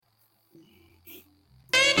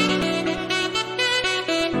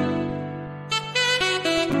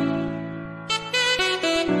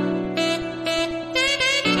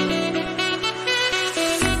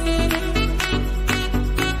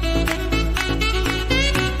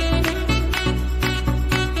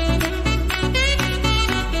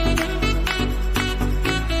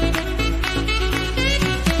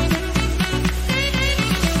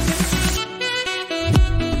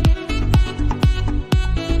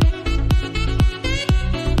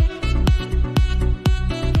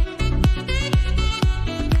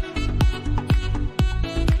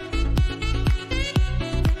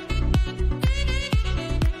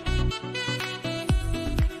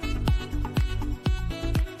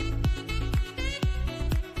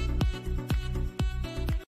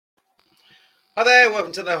Hi there,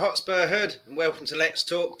 welcome to the Hotspur Hood and welcome to Let's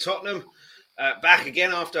Talk Tottenham. Back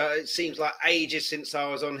again after it seems like ages since I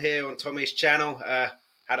was on here on Tommy's channel.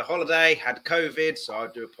 Had a holiday, had COVID, so I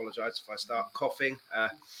do apologise if I start coughing.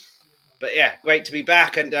 But yeah, great to be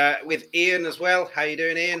back and with Ian as well. How you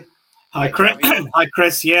doing, Ian? Hi, Chris. Hi,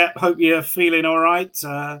 Chris. Yeah, hope you're feeling all right.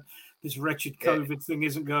 This wretched COVID thing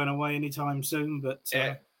isn't going away anytime soon, but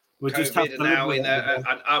we'll just have to now in an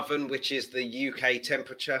oven, which is the UK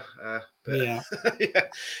temperature. But yeah,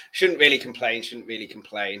 shouldn't really complain.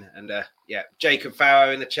 And Jacob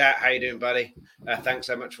Farrow in the chat. How you doing, buddy? Thanks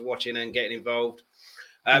so much for watching and getting involved.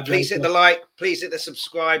 Please hit the like. Please hit the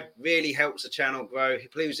subscribe. Really helps the channel grow.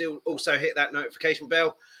 Please also hit that notification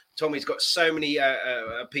bell. Tommy's got so many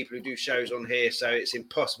people who do shows on here, so it's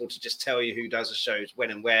impossible to just tell you who does the shows,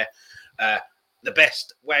 when and where. The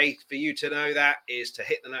best way for you to know that is to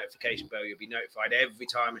hit the notification bell. You'll be notified every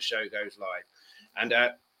time a show goes live.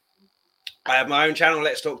 And I have my own channel,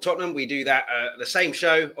 Let's Talk Tottenham. We do that the same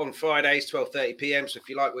show on Fridays, 12:30 p.m. So if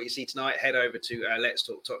you like what you see tonight, head over to Let's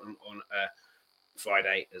Talk Tottenham on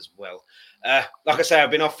Friday as well. Like I say, I've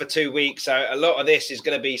been off for 2 weeks, so a lot of this is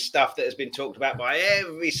going to be stuff that has been talked about by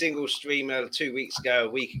every single streamer 2 weeks ago, a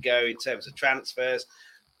week ago, in terms of transfers.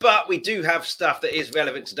 But we do have stuff that is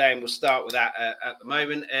relevant today, and we'll start with that at the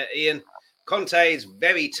moment. Ian, Conte's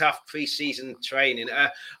very tough pre-season training.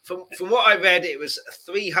 From what I read, it was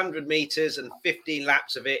 300 meters and 15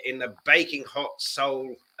 laps of it in the baking hot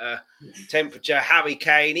Seoul temperature. Harry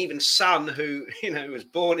Kane, even Son, who was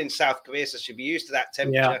born in South Korea, so should be used to that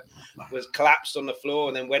temperature, was collapsed on the floor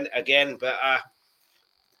and then went again. But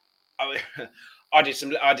I did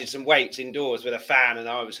some weights indoors with a fan, and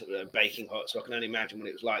I was baking hot, so I can only imagine what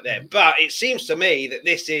it was like there. But it seems to me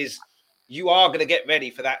that you are going to get ready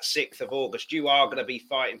for that 6th of August. You are going to be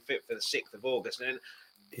fighting fit for the 6th of August. And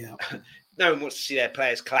no one wants to see their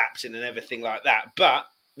players collapsing and everything like that. But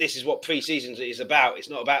this is what pre-season is about. It's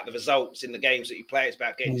not about the results in the games that you play. It's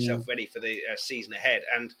about getting yourself ready for the season ahead.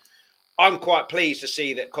 And I'm quite pleased to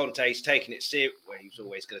see that Conte's taking it seriously. Well, he was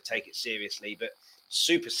always going to take it seriously, but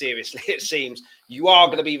super seriously, it seems. You are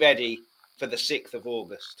going to be ready for the 6th of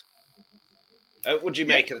August. What do you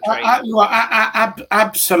make of the training?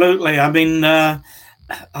 Absolutely. I mean,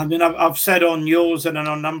 I've said on yours and on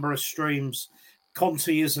a number of streams, Conte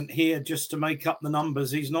isn't here just to make up the numbers.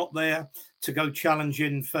 He's not there to go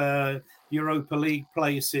challenging for Europa League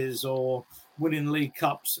places or winning League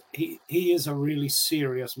Cups. He is a really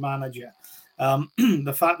serious manager.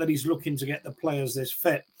 The fact that he's looking to get the players this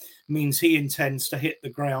fit means he intends to hit the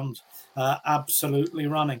ground absolutely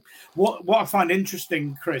running. What I find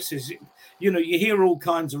interesting, Chris, is you hear all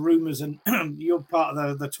kinds of rumours, and you're part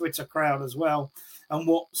of the Twitter crowd as well. And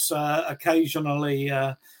what's occasionally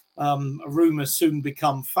rumours soon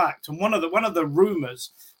become fact. And one of the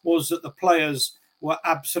rumours was that the players were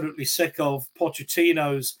absolutely sick of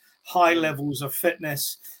Pochettino's high levels of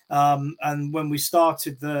fitness. And when we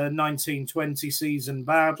started the 1920 season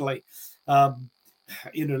badly,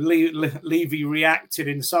 Levy reacted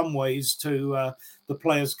in some ways to the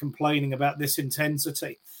players complaining about this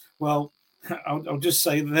intensity. Well, I'll just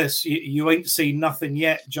say this: you ain't seen nothing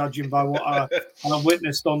yet, judging by what I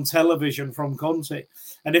witnessed on television from Conte.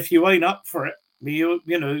 And if you ain't up for it, you're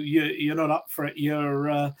not up for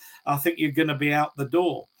it. I think you're going to be out the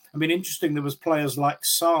door. I mean, interesting. There was players like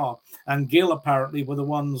Sarr and Gill apparently were the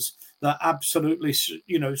ones that absolutely,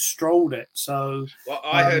 strolled it. So, well,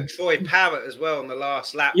 I heard Troy Parrott as well on the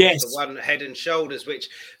last lap. Yes, was the one Head and Shoulders, which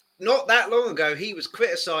not that long ago he was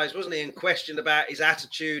criticised, wasn't he, and questioned about his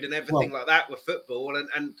attitude and everything like that with football.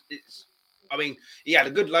 And it's, I mean, he had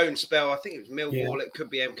a good loan spell. I think it was Millwall. Yeah. It could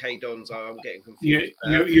be MK Dons. I'm getting confused.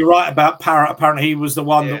 You're right about Parrott. Apparently, he was the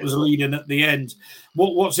one that was leading at the end.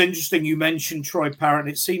 What's interesting, you mentioned Troy Parrott.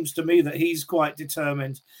 It seems to me that he's quite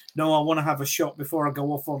determined. No, I want to have a shot before I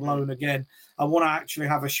go off on loan again. I want to actually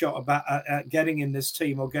have a shot about getting in this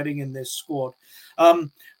team or getting in this squad.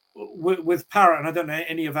 With Parrott, and I don't know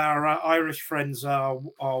any of our Irish friends are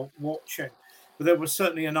watching, but there was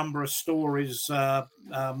certainly a number of stories that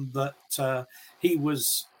he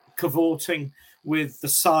was cavorting with the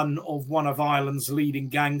son of one of Ireland's leading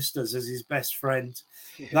gangsters as his best friend.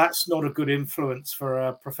 Yeah. That's not a good influence for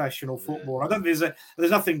a professional footballer. I don't think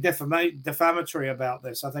there's nothing defamatory about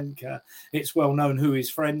this. I think it's well known who his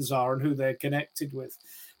friends are and who they're connected with.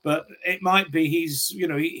 But it might be he's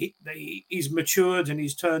matured and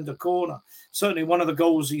he's turned a corner. Certainly one of the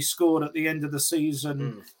goals he scored at the end of the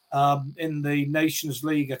season in the Nations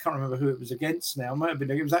League. I can't remember who it was against now.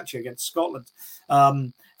 It was actually against Scotland.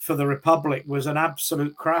 For the Republic, was an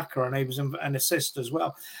absolute cracker, and he was an assist as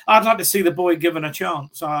well. I'd like to see the boy given a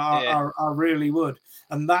chance. I really would.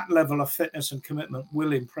 And that level of fitness and commitment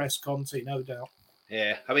will impress Conte, no doubt.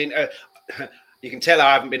 Yeah, I mean, you can tell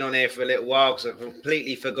I haven't been on here for a little while because I've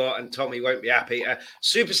completely forgotten. Tommy won't be happy.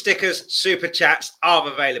 Super stickers, super chats are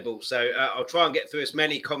available. So I'll try and get through as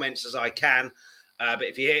many comments as I can. But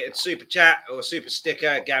if you hit a super chat or a super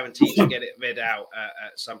sticker, guaranteed to get it read out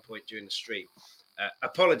at some point during the stream.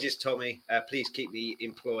 Apologies, Tommy. Please keep me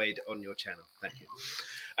employed on your channel. Thank you.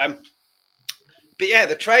 But yeah,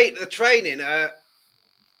 the training.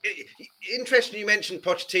 Interesting you mentioned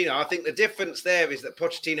Pochettino. I think the difference there is that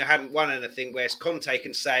Pochettino hadn't won anything, whereas Conte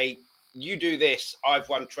can say, you do this, I've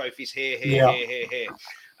won trophies here.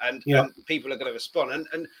 And people are going to respond.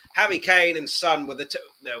 And Harry Kane and Son were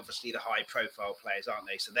they're obviously the high-profile players, aren't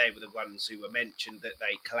they? So they were the ones who were mentioned that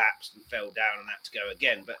they collapsed and fell down and had to go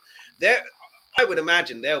again. But I would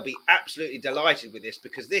imagine they'll be absolutely delighted with this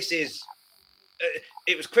because this is...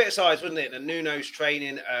 it was criticised, wasn't it? The Nuno's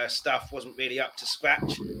training stuff wasn't really up to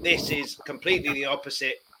scratch. This is completely the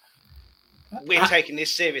opposite. We're taking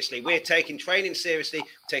this seriously. We're taking training seriously,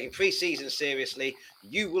 taking pre-season seriously.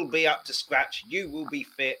 You will be up to scratch. You will be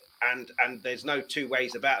fit, and there's no two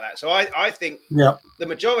ways about that. So I think the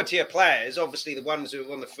majority of players, obviously the ones who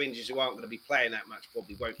are on the fringes who aren't going to be playing that much,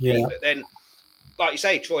 probably won't be. But then, like you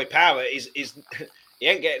say, Troy Power is he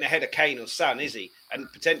ain't getting ahead of Kane or Son, is he?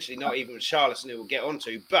 And potentially not even with Charleston, who we'll get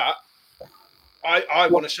onto. But I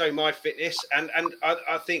want to show my fitness, and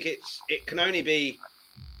I think it can only be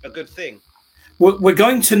a good thing. We're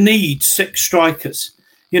going to need 6 strikers.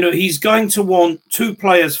 He's going to want 2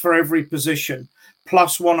 players for every position,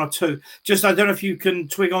 plus 1 or 2. Just, I don't know if you can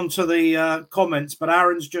twig onto the comments, but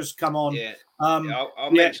Aaron's just come on. Yeah. I'll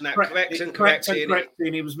mention that. Correct.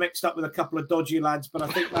 And he was mixed up with a couple of dodgy lads, but I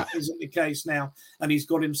think that isn't the case now. And he's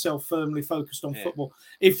got himself firmly focused on football.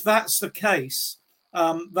 If that's the case,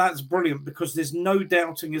 that's brilliant because there's no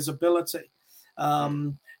doubting his ability.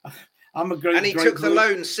 And he took the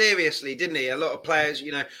loan seriously, didn't he? A lot of players,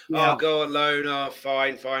 go on loan,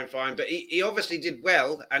 fine. But he obviously did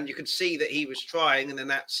well, and you could see that he was trying, and then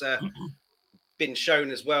that's been shown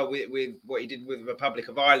as well with what he did with the Republic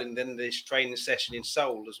of Ireland and this training session in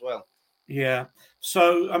Seoul as well. Yeah.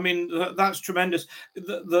 So, I mean, that's tremendous.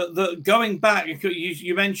 The going back,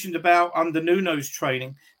 you mentioned about under Nuno's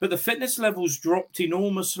training, but the fitness levels dropped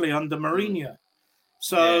enormously under Mourinho.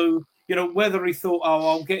 So... whether he thought,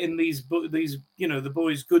 I'll get in these the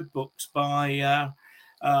boys' good books by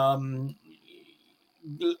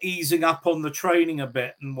easing up on the training a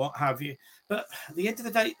bit and what have you. But at the end of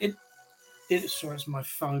the day, sorry, it's my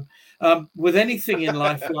phone. With anything in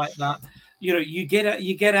life like that, you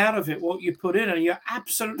get out of it what you put in, and you're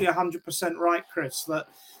absolutely 100% right, Chris. That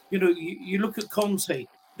you look at Conte.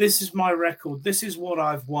 This is my record. This is what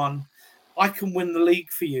I've won. I can win the league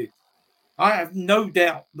for you. I have no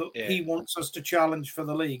doubt that he wants us to challenge for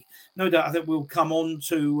the league. No doubt that we'll come on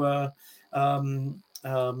to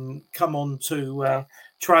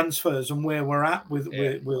transfers and where we're at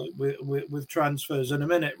with transfers in a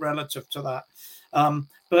minute relative to that.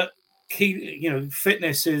 But key,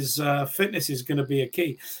 fitness is going to be a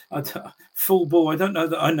key. Full ball. I don't know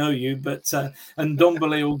that I know you, but and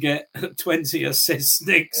Ndombele will get 20 assists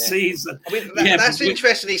next season. I mean, that's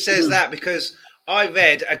interesting. He says that because. I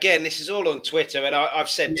read, again, this is all on Twitter, and I've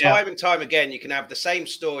said time and time again, you can have the same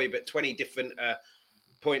story, but 20 different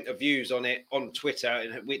point of views on it on Twitter,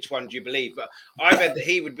 and which one do you believe? But I read that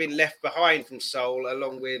he would have been left behind from Seoul,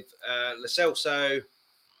 along with Lo Celso,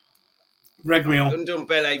 Reguilon,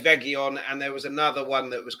 Ndombele, Reguilon, and there was another one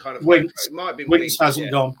that was kind of... Winks. It might have been Winks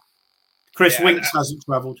hasn't gone. Chris Winks hasn't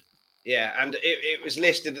travelled. Yeah, and it was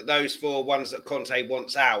listed that those 4 ones that Conte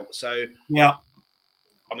wants out, so... Yeah.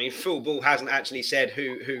 I mean, Football hasn't actually said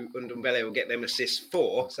who Ndombele will get them assists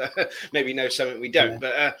for, so maybe he knows something we don't.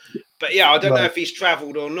 Yeah. But I don't know if he's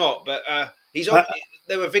travelled or not. But he's on.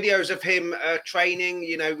 There were videos of him training,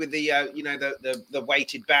 with the the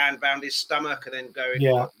weighted band around his stomach and then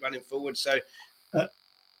going running forward. So,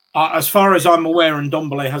 as far as I'm aware,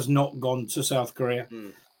 Ndombele has not gone to South Korea.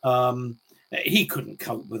 He couldn't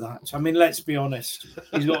cope with that. I mean, let's be honest.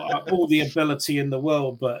 He's got all the ability in the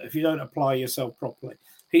world, but if you don't apply yourself properly,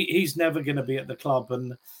 he's never going to be at the club.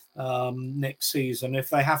 And next season, if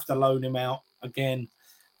they have to loan him out again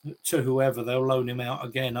to whoever, they'll loan him out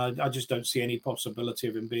again. I just don't see any possibility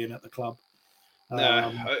of him being at the club.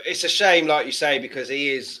 No, it's a shame, like you say, because he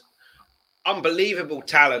is unbelievable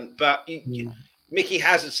talent. But Mickey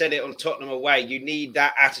Hazard said it on Tottenham away. You need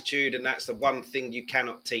that attitude, and that's the one thing you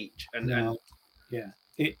cannot teach.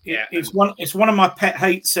 It's one of my pet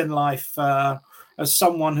hates in life. As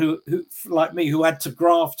someone who like me, who had to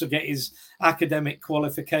graft to get his academic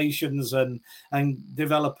qualifications and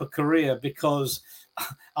develop a career, because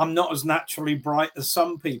I'm not as naturally bright as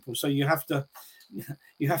some people. So you have to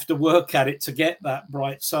work at it to get that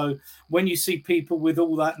bright. So when you see people with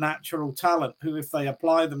all that natural talent, who, if they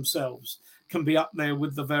apply themselves, can be up there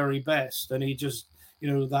with the very best, and he just,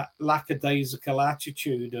 that lackadaisical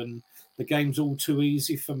attitude, and the game's all too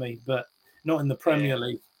easy for me, but not in the Premier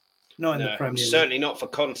League. Not in the Premier League. Certainly not for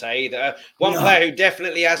Conte either. One player who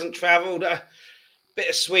definitely hasn't travelled,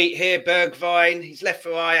 bittersweet here, Bergwijn. He's left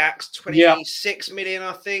for Ajax, 26 million,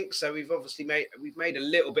 I think. So we've obviously made a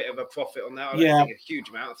little bit of a profit on that. I don't think a huge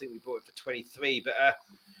amount. I think we bought it for 23, but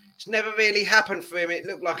it's never really happened for him. It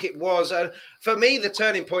looked like it was. For me, the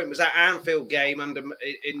turning point was that Anfield game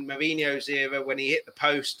in Mourinho's era, when he hit the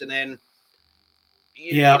post, and then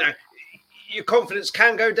your confidence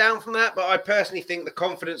can go down from that, but I personally think the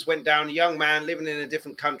confidence went down. A young man living in a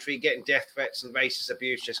different country, getting death threats and racist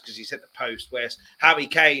abuse just because he's hit the post, whereas Harry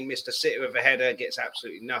Kane missed a sitter with a header, gets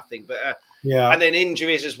absolutely nothing. But and then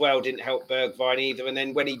injuries as well didn't help Bergwijn either. And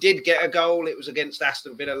then when he did get a goal, it was against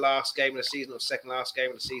Aston Villa last game of the season, or second last game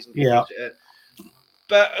of the season.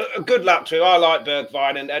 But good luck to him. I like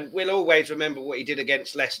Bergwijn, and we'll always remember what he did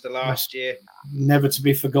against Leicester last year. Never to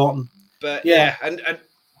be forgotten. But and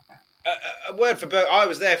a word for Berg. I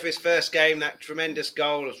was there for his first game. That tremendous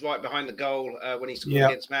goal. I was right behind the goal when he scored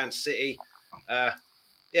against Man City.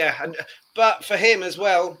 But for him as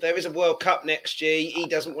well, there is a World Cup next year. He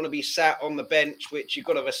doesn't want to be sat on the bench, which you've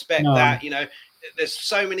got to respect that. There's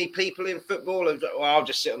so many people in football who, I'll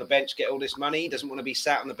just sit on the bench, get all this money. He doesn't want to be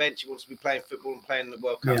sat on the bench. He wants to be playing football and playing in the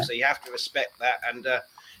World Cup. So you have to respect that. And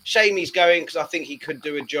shame he's going, because I think he could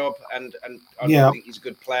do a job, and I don't think he's a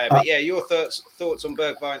good player. But your thoughts on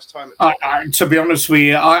Bergwijn's time at to be honest with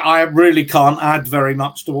you, I really can't add very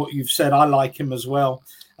much to what you've said. I like him as well.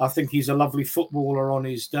 I think he's a lovely footballer on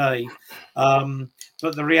his day.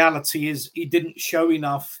 But the reality is he didn't show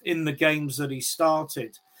enough in the games that he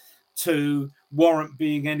started to warrant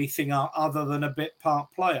being anything other than a bit part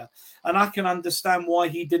player. And I can understand why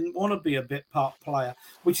he didn't want to be a bit part player,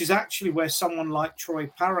 which is actually where someone like Troy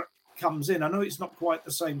Parrott comes in. I know it's not quite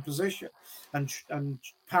the same position, and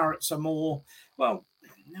Parrott's are more,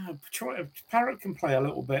 Parrott can play a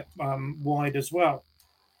little bit wide as well.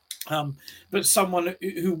 But someone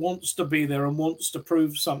who wants to be there and wants to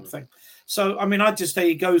prove something. So, I mean, I just say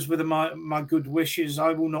he goes with my good wishes.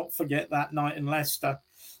 I will not forget that night in Leicester.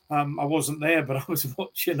 I wasn't there, but I was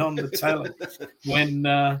watching on the telly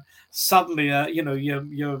when suddenly,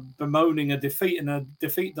 you're bemoaning a defeat, and a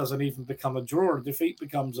defeat doesn't even become a draw. A defeat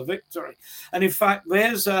becomes a victory. And in fact,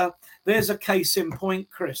 there's a case in point,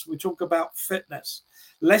 Chris. We talk about fitness.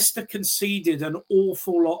 Leicester conceded an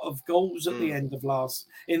awful lot of goals at the end of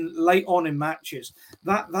late on in matches.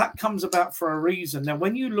 That comes about for a reason. Now,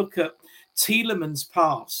 when you look at Tielemans'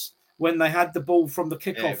 pass when they had the ball from the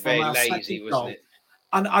kickoff from our second goal,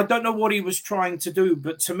 and I don't know what he was trying to do,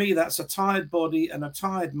 but to me, that's a tired body and a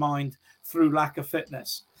tired mind through lack of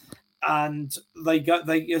fitness. And they,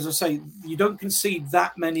 as I say, you don't concede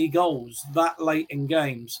that many goals that late in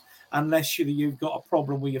games unless you've got a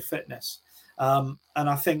problem with your fitness. And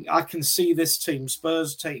I think I can see this team,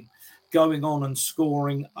 Spurs team, going on and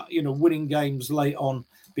scoring, winning games late on,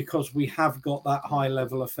 because we have got that high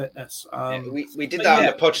level of fitness. We did that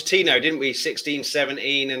under Pochettino, didn't we? 16,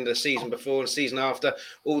 17, and the season before and the season after.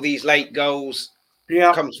 All these late goals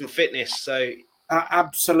comes from fitness. So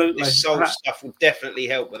absolutely, this soul stuff will definitely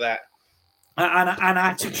help with that. And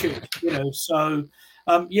attitude, So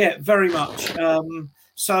very much.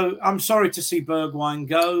 So I'm sorry to see Bergwijn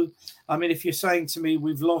go. I mean, if you're saying to me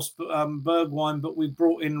we've lost Bergwijn, but we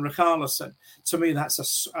brought in Richarlison, to me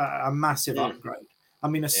that's a massive upgrade. I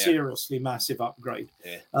mean, a seriously massive upgrade.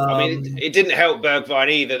 Yeah. I mean, it didn't help Bergwijn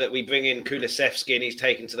either that we bring in Kulusevski and he's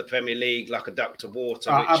taken to the Premier League like a duck to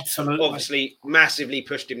water, which absolutely, obviously massively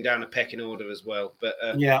pushed him down a pecking order as well. But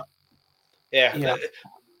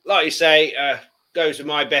like you say, goes with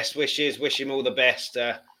my best wishes. Wish him all the best.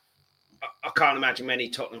 I can't imagine many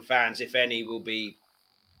Tottenham fans, if any, will be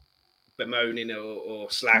bemoaning or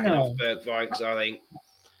slagging off Bergwijn, because I think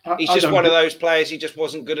he's just one of those players. He just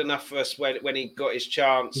wasn't good enough for us when he got his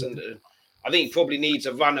chance. And I think he probably needs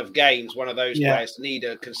a run of games, one of those players to need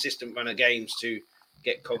a consistent run of games to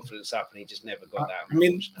get confidence up, and he just never got that. I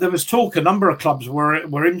mean, there was talk a number of clubs were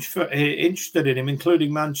interested in him,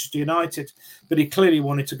 including Manchester United, but he clearly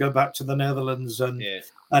wanted to go back to the Netherlands and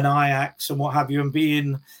Ajax and what have you, and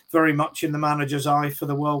being very much in the manager's eye for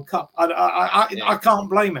the World Cup. I can't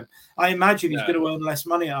blame him. I imagine he's going to earn less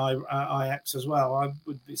money at Ajax as well. I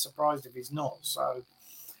would be surprised if he's not. So,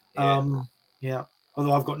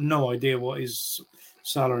 although I've got no idea what his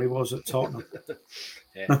salary was at Tottenham.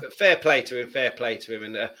 But fair play to him.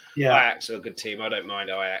 And Ajax are a good team. I don't mind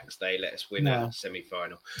Ajax. They let us win a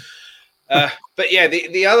semi-final. But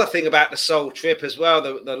the other thing about the Seoul trip as well,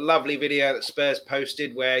 the lovely video that Spurs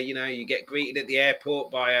posted where, you get greeted at the airport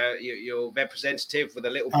by your representative with a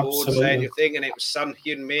little board saying your thing, and it was Son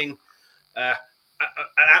Heung-min, an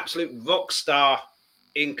absolute rock star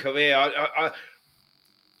in Korea.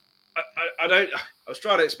 I was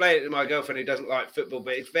trying to explain it to my girlfriend who doesn't like football,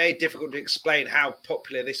 but it's very difficult to explain how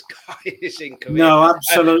popular this guy is in Korea. No,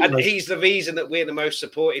 absolutely. And he's the reason that we're the most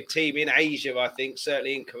supported team in Asia, I think,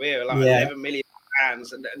 certainly in Korea, 11 million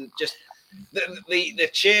fans. And just the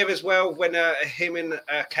cheer as well when him and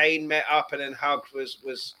Kane met up and then hugged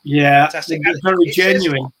was fantastic. Very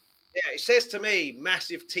genuine. It says to me,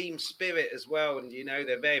 massive team spirit as well. And,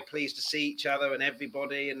 they're very pleased to see each other and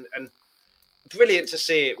everybody. And brilliant to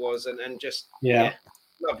see it was, and just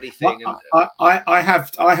lovely thing. I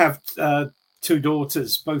have two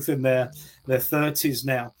daughters, both in their 30s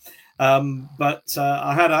now, but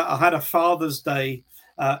I had a Father's Day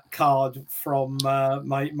card from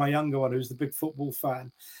my younger one, who's the big football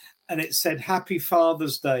fan, and it said "Happy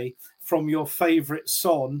Father's Day from your favourite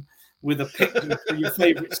son." With a picture for your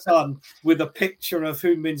favourite son, with a picture of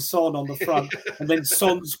Heung-min Son on the front, and then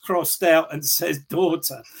Son's crossed out and says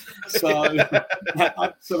daughter. So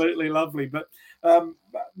absolutely lovely. But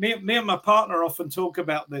me and my partner often talk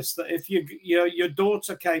about this, that if your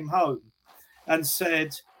daughter came home and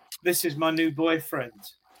said, "This is my new boyfriend,"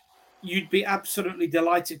 you'd be absolutely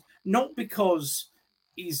delighted. Not because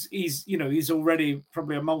he's already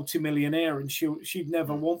probably a multi-millionaire and she'd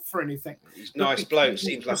never want for anything. He's a nice bloke.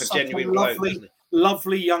 Seems like a genuine bloke, doesn't he?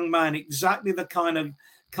 Lovely young man, exactly the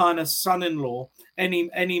kind of son-in-law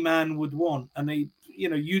any man would want. And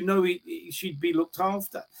she'd be looked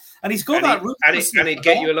after. And he's got that. And he'd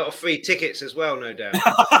get you a lot of free tickets as well, no doubt.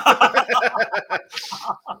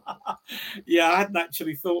 I hadn't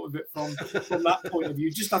actually thought of it from that point of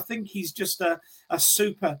view. I think he's just a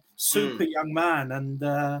super young man, and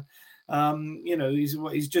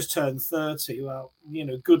he's just turned 30. Well,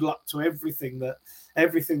 good luck to everything that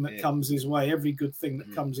comes his way, every good thing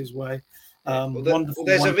that comes his way.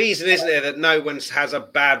 There's a reason, isn't there, that no one has a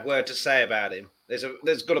bad word to say about him.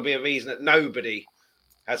 There's got to be a reason that nobody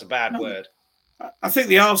has a bad word. I think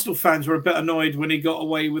the Arsenal fans were a bit annoyed when he got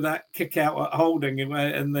away with that kick out at Holding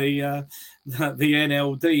and the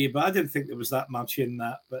NLD, but I didn't think there was that much in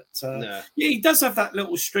that. But he does have that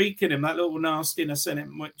little streak in him, that little nastiness in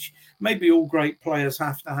him, which maybe all great players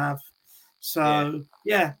have to have. So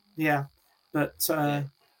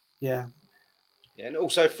and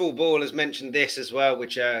also Full Ball has mentioned this as well,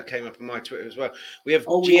 which came up on my Twitter as well. We have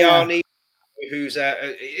Gianni, who's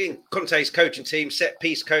in Conte's coaching team, set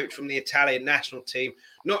piece coach from the Italian national team.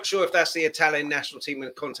 Not sure if that's the Italian national team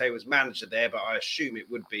when Conte was manager there, but I assume it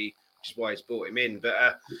would be, which is why he's brought him in. But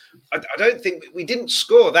I don't think we didn't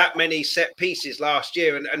score that many set pieces last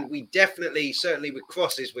year, and we definitely, certainly with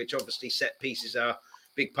crosses, which obviously set pieces are a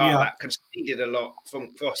big part of that, conceded a lot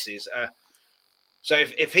from crosses. So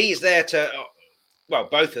if he's there to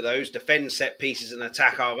both of those, defend set pieces and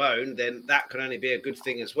attack our own, then that can only be a good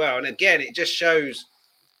thing as well. And again, it just shows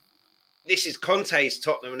this is Conte's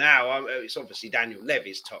Tottenham now. It's obviously Daniel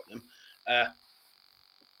Levy's Tottenham.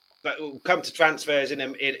 But we'll come to transfers in a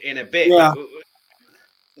bit. Yeah.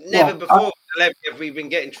 Never before Levy have we been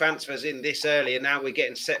getting transfers in this early, and now we're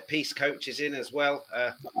getting set piece coaches in as well.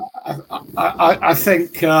 I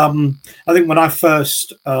think when I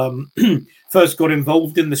first got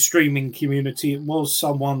involved in the streaming community, it was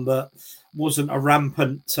someone that wasn't a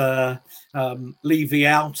rampant Levy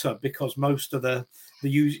outer, because most of the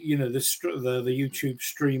YouTube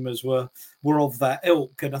streamers were of that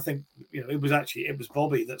ilk, and I think it was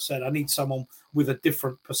Bobby that said, I need someone with a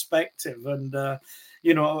different perspective. And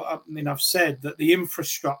I've said that the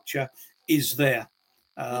infrastructure is there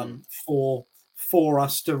for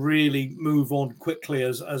us to really move on quickly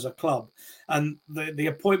as a club. And the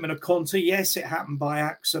appointment of Conte, yes, it happened by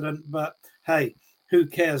accident, but hey, who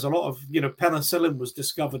cares? A lot of penicillin was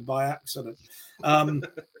discovered by accident. The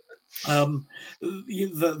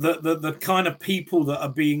kind of people that are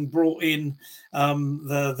being brought in,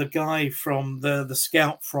 the guy from the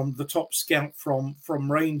scout, from the top scout from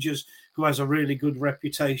Rangers, who has a really good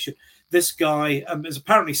reputation. This guy is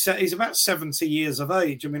apparently he's about 70 years of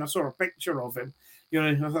age. I mean, I saw a picture of him. You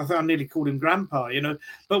know, I nearly called him grandpa, you know,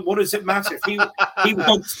 but what does it matter if he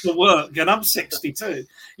wants to work? And I'm 62,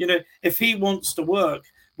 you know, if he wants to work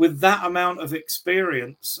with that amount of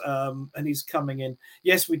experience, and he's coming in.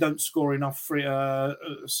 Yes, we don't score enough free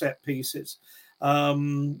set pieces.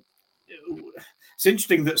 It's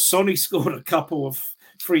interesting that Sonny scored a couple of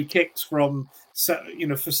free kicks from, you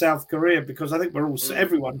know, for South Korea, because I think we're all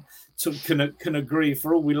everyone can agree,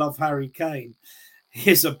 for all we love Harry Kane,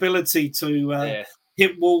 his ability to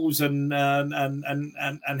hit walls and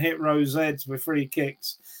hit rosettes with free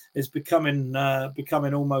kicks is becoming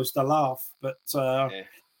almost a laugh. But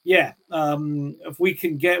if we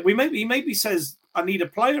can get, he maybe says, I need a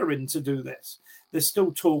player in to do this. There's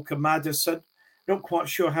still talk of Maddison. Not quite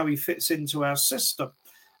sure how he fits into our system,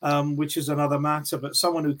 which is another matter. But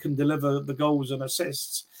someone who can deliver the goals and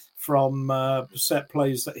assists from set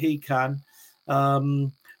plays that he can.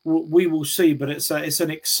 We will see, but it's an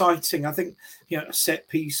exciting. I think, you know, a set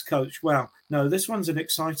piece coach. Wow, no, this one's an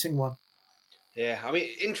exciting one. Yeah, I mean,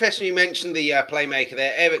 interesting. You mentioned the playmaker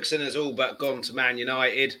there. Eriksen has all but gone to Man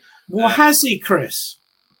United. Well, has he, Chris?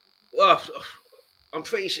 Well, I'm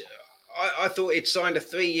pretty sure. I thought he'd signed a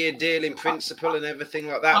 3-year deal in principle and everything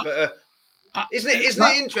like that. But isn't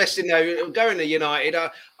it interesting though? Going to United, I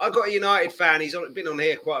got a United fan. He's been on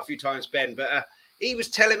here quite a few times, Ben, but. He was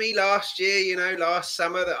telling me last year, you know, last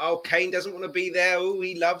summer that, Kane doesn't want to be there. Oh,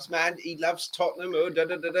 he loves Tottenham. Oh,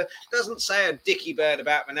 Doesn't say a dicky bird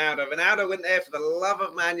about Ronaldo. Ronaldo went there for the love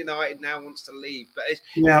of Man United, now wants to leave. But it's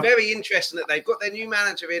very interesting that they've got their new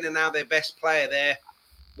manager in and now their best player there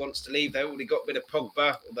wants to leave. They've already got rid of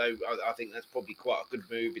Pogba, although I think that's probably quite a good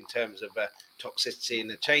move in terms of toxicity in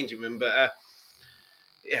the changing room. But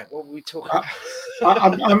yeah, what were we talking about?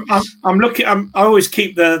 I'm looking. I always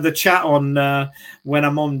keep the chat on when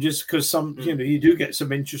I'm on, just because you know, you do get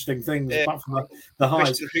some interesting things apart from the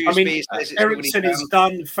highs. I mean, Eriksen is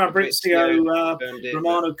done. Fabrizio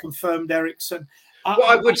Romano confirmed Eriksen.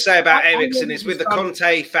 What I would say about Eriksen is, with the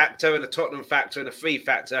Conte factor and the Tottenham factor and the free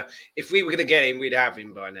factor, if we were going to get him, we'd have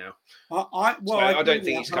him by now. I don't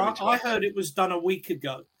think he's coming. I heard it was done a week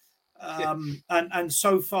ago. And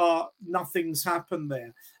so far nothing's happened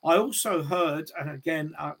there. I also heard, and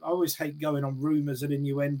again, I always hate going on rumours and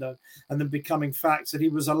innuendo and then becoming facts, that he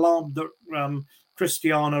was alarmed that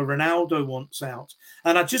Cristiano Ronaldo wants out.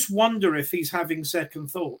 And I just wonder if he's having second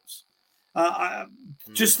thoughts.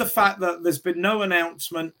 Just the fact that there's been no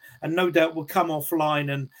announcement, and no doubt will come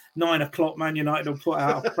offline, and 9 o'clock Man United will put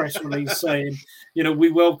out a press release saying, you know, we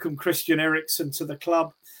welcome Christian Eriksen to the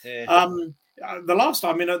club. The last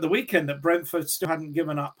time, at the weekend, that Brentford still hadn't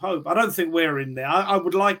given up hope. I don't think we're in there. I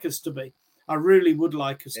would like us to be. I really would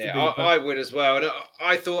like us to be. I would as well. And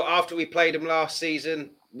I thought after we played them last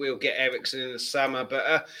season, we'll get Eriksen in the summer.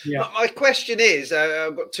 But my question is,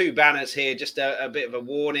 I've got 2 banners here, just a bit of a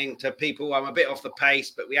warning to people. I'm a bit off the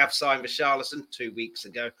pace, but we have signed Richarlison 2 weeks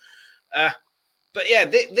ago. But yeah,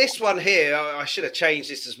 this one here, I should have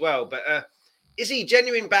changed this as well. But is he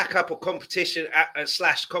genuine backup or competition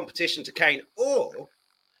 / competition to Kane? Or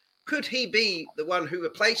could he be the one who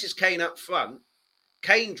replaces Kane up front?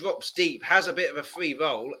 Kane drops deep, has a bit of a free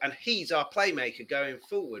role, and he's our playmaker going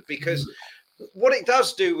forward. Because what it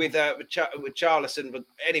does do with Richarlison, but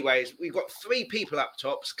anyways, we've got 3 people up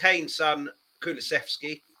tops. Kane's son,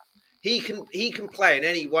 Kulusevski. He can play in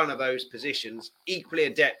any one of those positions, equally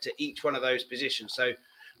adept at each one of those positions. So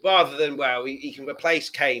rather than, he can replace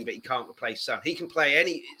Kane, but he can't replace Son. He can play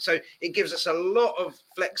any. So it gives us a lot of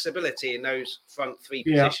flexibility in those front 3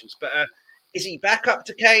 positions. But is he back up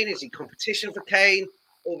to Kane? Is he competition for Kane?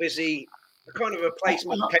 Or is he a kind of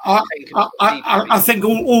replacement? I think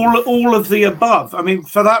all of the above. I mean,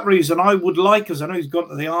 for that reason, I would like us. I know he's gone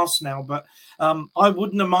to the Arsenal, but I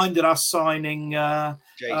wouldn't have minded us signing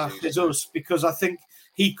Jesus, because I think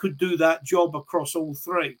he could do that job across all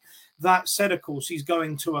 3. That said, of course, he's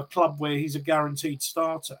going to a club where he's a guaranteed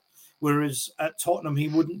starter, whereas at Tottenham he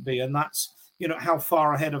wouldn't be, and that's how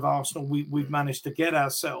far ahead of Arsenal we've managed to get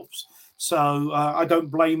ourselves. So I don't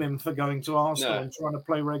blame him for going to Arsenal and trying to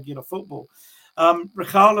play regular football.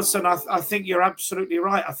 Richarlison, I think you're absolutely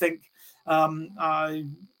right. I think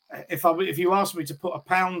if you ask me to put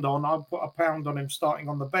 £1 on, I'd put £1 on him starting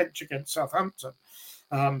on the bench against Southampton.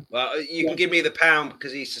 Well, you can give me the pound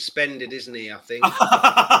because he's suspended, isn't he? I think.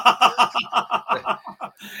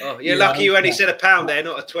 Oh, you're lucky you only said a pound there,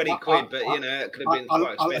 not a 20 quid. But it could have been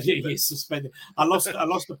quite expensive. He's suspended. I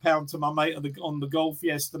lost a pound to my mate on the golf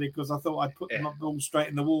yesterday because I thought I'd put my ball straight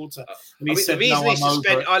in the water. And he said, "No, I'm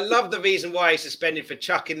over it." I love the reason why he's suspended for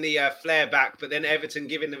chucking the flare back, but then Everton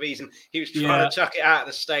giving the reason he was trying to chuck it out of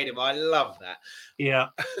the stadium. I love that. Yeah,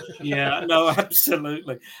 no,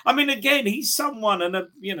 absolutely. I mean, again, he's someone, and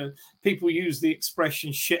people use the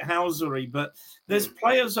expression shithousery, but there's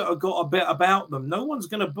players that have got a bit about them. No one's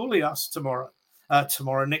going to bully us tomorrow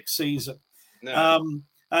next season. No.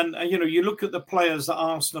 And you look at the players that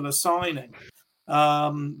Arsenal are signing.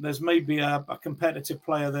 There's maybe a competitive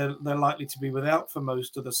player they're likely to be without for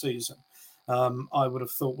most of the season. I would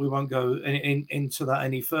have thought we won't go into that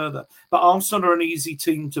any further. But Arsenal are an easy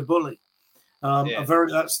team to bully.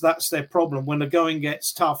 That's their problem. When the going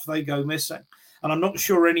gets tough, they go missing. And I'm not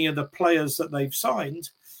sure any of the players that they've signed,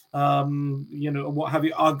 what have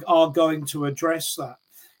you, are going to address that.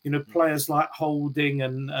 Players like Holding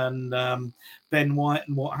and Ben White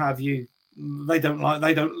and what have you, they don't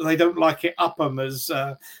like it up them, as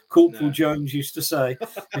Corporal Jones used to say.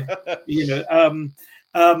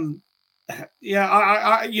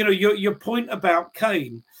 Your point about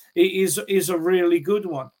Kane is a really good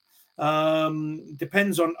one.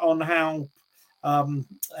 Depends on how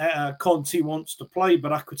Conte wants to play,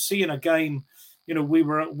 but I could see in a game, we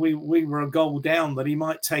were a goal down, that he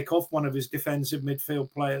might take off one of his defensive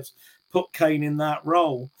midfield players, put Kane in that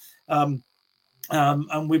role, and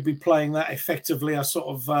we'd be playing that effectively a sort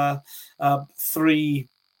of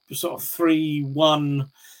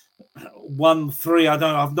 3-1-1-3. I don't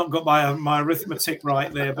know. I've not got my arithmetic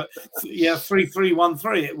right there, but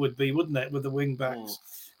 3-3-1-3 it would be, wouldn't it, with the wing backs?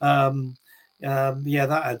 That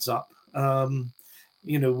adds up.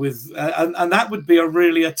 With and that would be a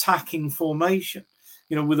really attacking formation.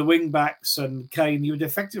 With the wing backs and Kane, you would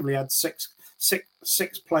effectively had six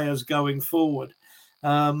players going forward.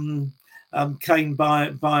 Kane,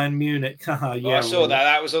 Bayern Munich. I saw that.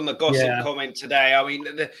 That was on the gossip comment today. I mean,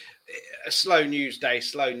 a slow news day.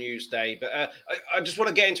 But I just want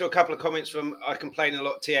to get into a couple of comments from I Complain a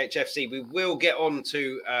Lot THFC. We will get on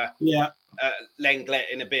to Lenglet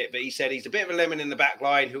in a bit, but he said he's a bit of a lemon in the back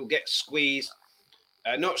line who'll get squeezed.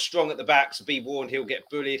 Not strong at the back, so be warned, he'll get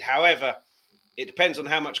bullied. However, it depends on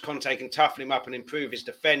how much Conte can toughen him up and improve his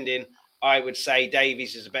defending. I would say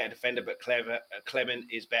Davies is a better defender, but Clement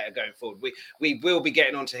is better going forward. We will be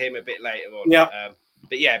getting onto him a bit later on.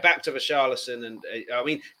 But back to Richarlison, and I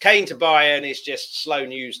mean, Kane to Bayern is just slow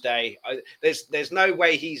news day. There's no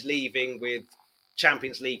way he's leaving with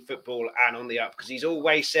Champions League football and on the up, because he's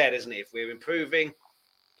always said, isn't he, if we're improving,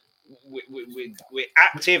 we're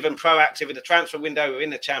active and proactive in the transfer window, we're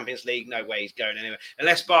in the Champions League, no way he's going anywhere.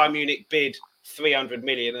 Unless Bayern Munich bid 300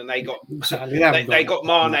 million and they got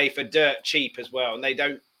Mane for dirt cheap as well, and they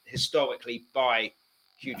don't historically buy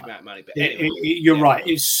huge amount of money. But anyway, you're right.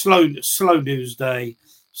 It's slow news day.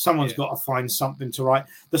 Someone's got to find something to write.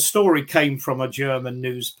 The story came from a German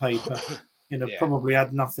newspaper. Probably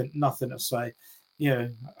had nothing to say.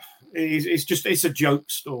 It's a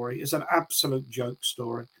joke story. It's an absolute joke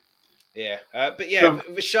story.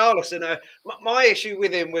 Richarlison. My issue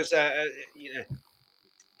with him was,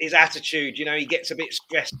 his attitude. He gets a bit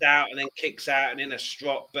stressed out and then kicks out and in a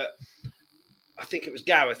strop. But I think it was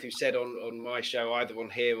Gareth who said on my show, either on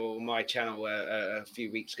here or my channel, a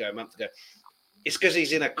month ago, it's because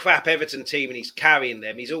he's in a crap Everton team and he's carrying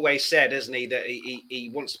them. He's always said, hasn't he, that he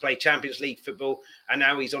wants to play Champions League football, and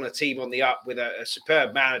now he's on a team on the up with a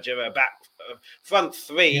superb manager, a front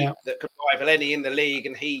three that can rival any in the league,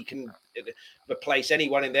 and he can replace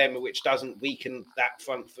anyone in them, which doesn't weaken that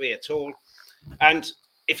front three at all. And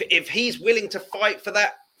if he's willing to fight for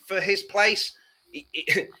his place,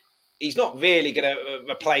 he's not really going to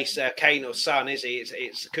replace Kane or Son, is he?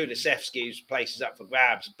 It's Kulusevski whose place is up for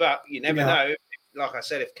grabs, but you never know. Like I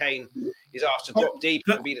said, if Kane is asked to drop deep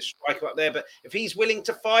and be the striker up there, but if he's willing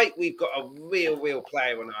to fight, we've got a real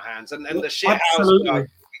player on our hands, and the shit house guy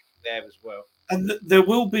there as well. And there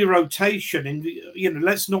will be rotation, and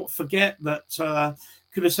let's not forget that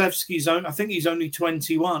Kulusevski's I think he's only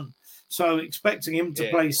 21, so expecting him to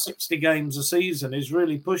play 60 games a season is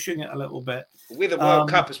really pushing it a little bit. With a World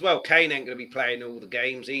Cup as well, Kane ain't going to be playing all the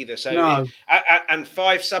games either. So and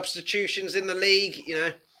 5 substitutions in the league,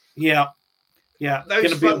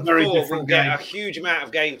 those front four will get a huge amount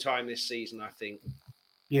of game time this season, I think.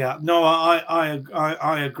 Yeah, no,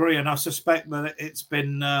 I agree, and I suspect that it's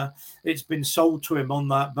been sold to him on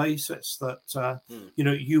that basis that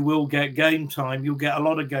you will get game time. You'll get a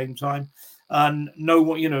lot of game time. and no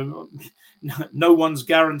one, no one's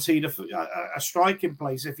guaranteed a striking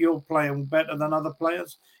place. If you're playing better than other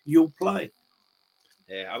players, you'll play.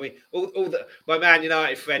 Yeah, I mean, my Man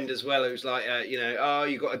United friend as well, who's like,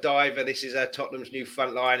 you got a diver. This is Tottenham's new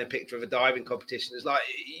front line, a picture of a diving competition. It's like,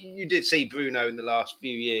 you did see Bruno in the last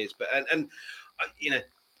few years, but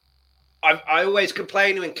I always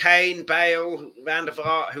complain when Kane, Bale, Van der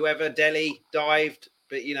Vaart, whoever, Dele dived,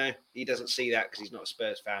 but he doesn't see that because he's not a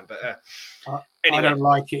Spurs fan. But anyway. I don't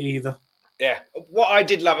like it either. Yeah, what I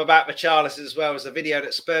did love about Richarlison as well was the video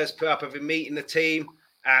that Spurs put up of him meeting the team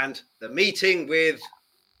and the meeting with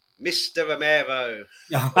Mr. Romero.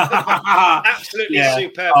 Absolutely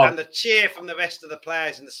superb. And the cheer from the rest of the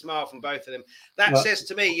players and the smile from both of them. That says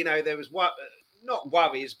to me, there was not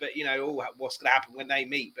worries, but, what's going to happen when they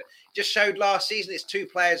meet. But it just showed last season it's two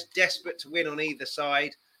players desperate to win on either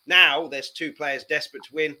side. Now there's two players desperate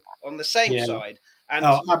to win on the same side. And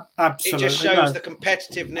absolutely. It just shows the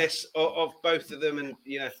competitiveness of both of them. And,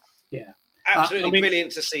 absolutely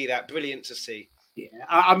brilliant to see that. Brilliant to see. Yeah,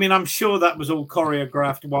 I mean, I'm sure that was all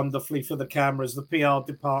choreographed wonderfully for the cameras. The PR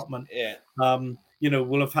department,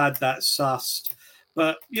 will have had that sussed.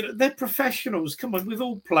 But they're professionals. Come on, we've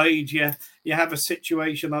all played. You have a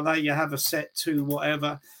situation like that. You have a set to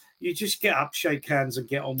whatever. You just get up, shake hands, and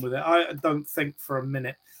get on with it. I don't think for a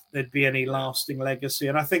minute there'd be any lasting legacy.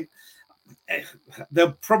 And I think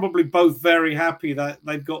they're probably both very happy that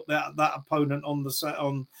they've got that opponent on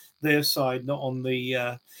their side, not on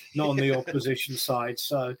the opposition side.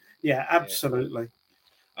 So absolutely.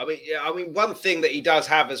 I mean, one thing that he does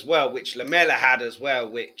have as well, which Lamela had as well,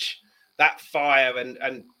 which that fire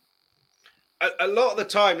and a lot of the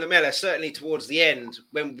time, Lamela, certainly towards the end,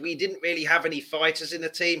 when we didn't really have any fighters in the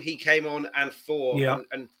team, he came on and fought. Yeah.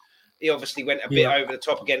 And he obviously went a bit over the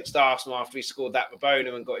top against Arsenal after he scored that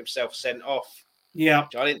Rabona and got himself sent off. Yeah.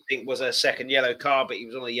 Which I didn't think was a second yellow card, but he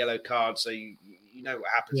was on a yellow card. So you know what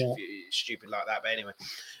happens if you're stupid like that. But anyway,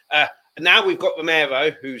 and now we've got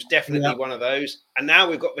Romero, who's definitely one of those. And now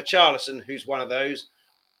we've got Richarlison, who's one of those.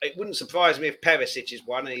 It wouldn't surprise me if Perisic is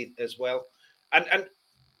one as well. And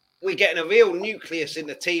we're getting a real nucleus in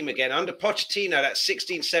the team again. Under Pochettino, that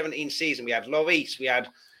 16-17 season, we had Lloris, we had,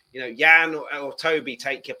 Jan or Toby,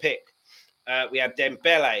 take your pick. We had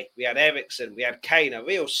Dembele, we had Eriksen, we had Kane, a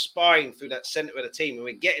real spine through that centre of the team. And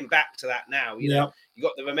we're getting back to that now. You know, you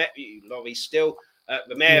got the Lloris still,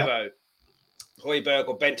 Romero, Højbjerg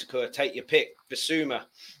or Bentancur, take your pick. Bissouma,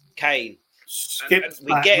 Kane. And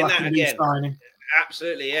we're getting that again. Signing.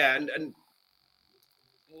 Absolutely, yeah. And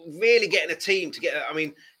really getting a team together. I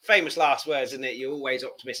mean, famous last words, isn't it? You're always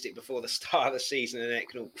optimistic before the start of the season and it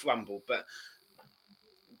can all crumble. But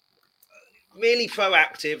really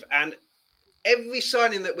proactive, and every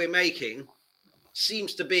signing that we're making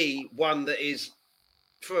seems to be one that is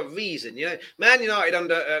for a reason. Man United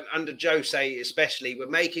under Jose especially were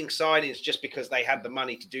making signings just because they had the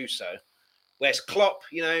money to do so. Whereas Klopp,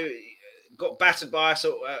 got battered by us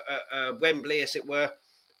at Wembley, as it were.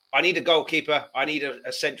 I need a goalkeeper. I need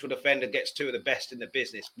a central defender, gets two of the best in the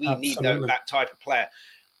business. We need that type of player.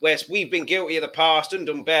 Whereas we've been guilty of the past, and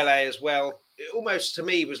Ndombele as well. It almost, to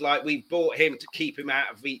me, was like we bought him to keep him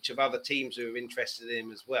out of reach of other teams who are interested in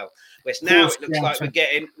him as well. Whereas now it looks like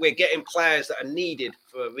we're getting players that are needed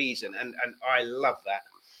for a reason, and I love that.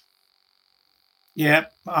 Yeah,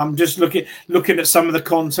 I'm just looking at some of the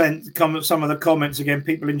content, some of the comments again.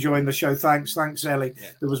 People enjoying the show. Thanks, Ellie. Yeah.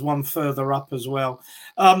 There was one further up as well.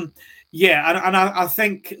 And I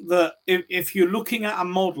think that if you're looking at a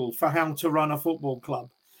model for how to run a football club,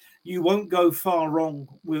 you won't go far wrong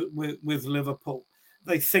with Liverpool.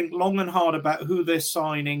 They think long and hard about who they're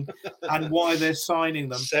signing and why they're signing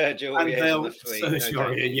them. Sergio,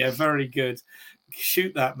 yeah, very good.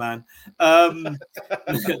 Shoot that man. When,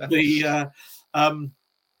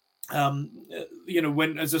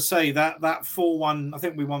 as I say, that 4-1, I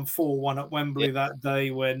think we won 4-1 at Wembley that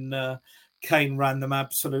day when Kane ran them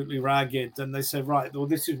absolutely ragged, and they said, right, well,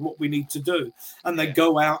 this is what we need to do. And they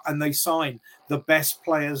go out and they sign the best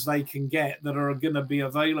players they can get that are going to be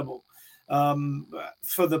available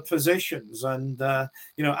for the positions. And,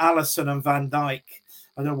 Alisson and Van Dijk,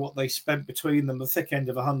 I don't know what they spent between them, the thick end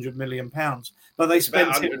of £100 million, but they spent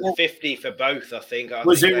 150 for both. I think.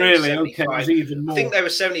 Was it really? Okay, it was even more. I think they were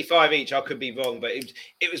 75 each. I could be wrong, but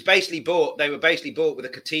it was basically bought. They were basically bought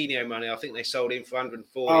with the Coutinho money. I think they sold in for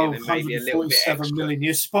 140, and then maybe a little bit extra. Million.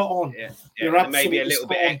 You're spot on. Yeah. You're maybe a little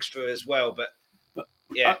bit extra as well, but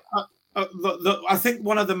yeah. I think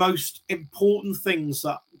one of the most important things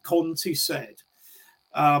that Conte said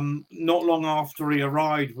not long after he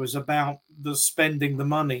arrived was about the spending the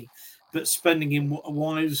money. but spending him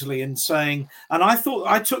wisely and saying. And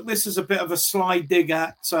I took this as a bit of a sly dig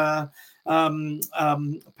at Paratici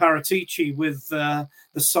with the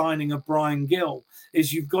signing of Brian Gill.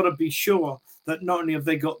 Is you've got to be sure that not only have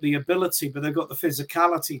they got the ability, but they've got the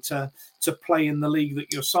physicality to play in the league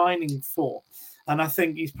that you're signing for. And I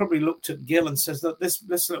think he's probably looked at Gill and says that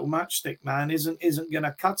this little matchstick man isn't going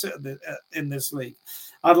to cut it in this league.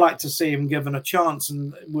 I'd like to see him given a chance,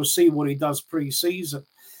 and we'll see what he does pre-season.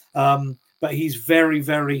 But he's very,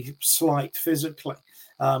 very slight physically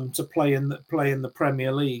to play in the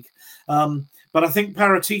Premier League. But I think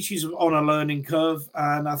Paratici's on a learning curve,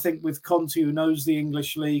 and I think with Conte, who knows the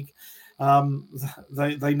English league,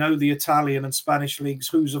 they know the Italian and Spanish leagues,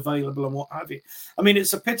 who's available and what have you. I mean,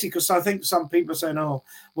 it's a pity because I think some people are saying, "Oh,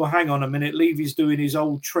 well, hang on a minute, Levy's doing his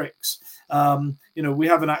old tricks. We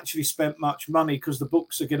haven't actually spent much money because the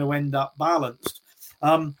books are going to end up balanced."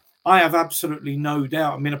 I have absolutely no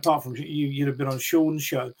doubt. I mean, apart from you'd have been on Sean's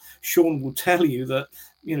show, Sean will tell you that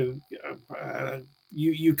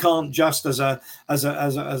you can't just as a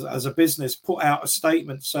business put out a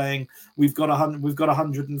statement saying we've got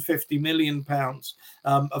 150 million pounds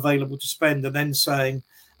available to spend, and then saying,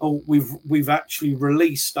 oh, we've actually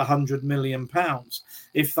released 100 million pounds.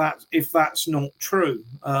 If that's not true,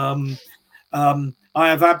 I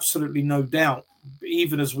have absolutely no doubt.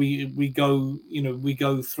 Even as we go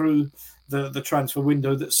through the transfer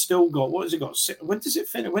window, that's still got, what has it got? When does it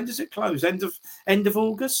finish? When does it close? End of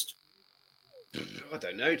August? I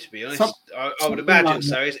don't know, to be honest. I would imagine like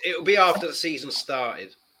so. It'll be after the season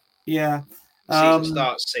started. Yeah. Season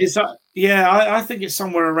starts. I think it's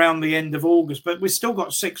somewhere around the end of August, but we've still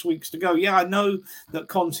got 6 weeks to go. Yeah, I know that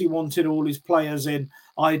Conte wanted all his players in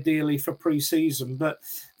ideally for pre-season, but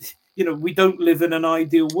we don't live in an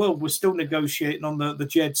ideal world. We're still negotiating on the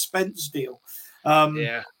Jed Spence deal.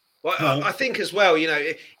 Well, I think as well,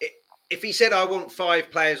 if he said, I want 5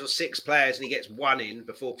 players or 6 players and he gets 1 in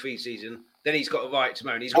before pre-season, then he's got a right to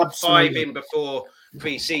moan. He's got Absolutely. 5 in before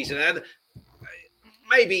pre-season. And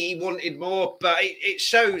maybe he wanted more, but it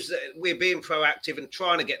shows that we're being proactive and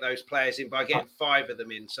trying to get those players in by getting 5 of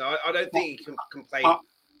them in. So I don't think he can complain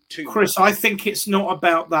too much. Chris, I think it's not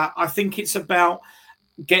about that. I think it's about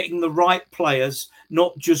getting the right players,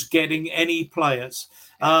 not just getting any players.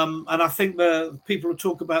 And I think the people who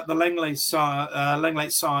talk about the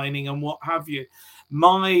Lenglet signing and what have you,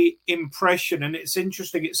 my impression, and it's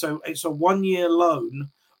interesting, it's a 1-year loan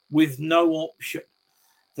with no option.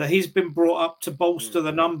 That he's been brought up to bolster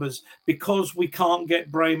the numbers because we can't get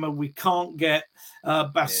Bremer, we can't get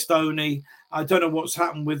Bastoni. I don't know what's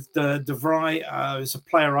happened with De Vrij. As a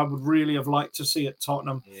player I would really have liked to see at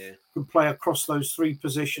Tottenham. Could play across those 3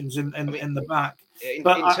 positions in the back. In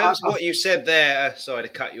terms of what you said there, sorry to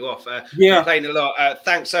cut you off. Playing a lot.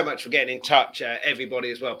 Thanks so much for getting in touch, everybody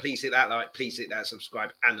as well. Please hit that like, please hit that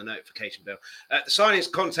subscribe and the notification bell. The signings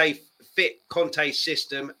fit Conte's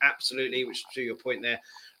system, absolutely, which to your point there.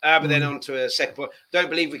 But then on to a second point. Don't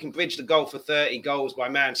believe we can bridge the goal for 30 goals by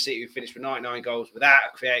Man City, who finished with 99 goals without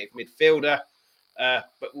a creative midfielder.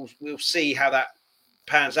 But we'll see how that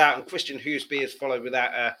pans out. And Christian Huseby has followed with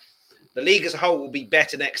that. The league as a whole will be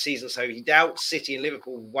better next season, so he doubts City and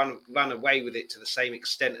Liverpool run away with it to the same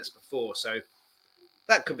extent as before. So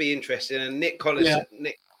that could be interesting. And Nick Collison,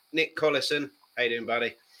 Nick Collison, how you doing,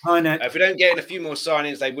 buddy? Hi, Nick. If we don't get in a few more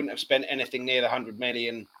signings, they wouldn't have spent anything near the 100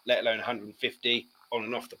 million, let alone 150 on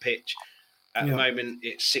and off the pitch. At the moment,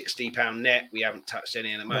 it's £60 net. We haven't touched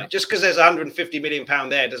any of the money. Just because there's £150 million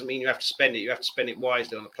there doesn't mean you have to spend it. You have to spend it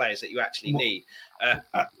wisely on the players that you actually need.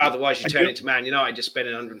 Otherwise, you turn into Man United just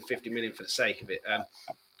spending £150 million for the sake of it.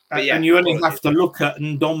 And you only have to look at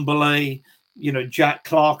Ndombele, Jack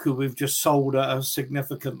Clark, who we've just sold at a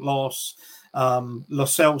significant loss. Lo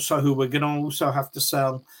Celso, who we're going to also have to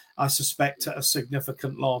sell, I suspect, at a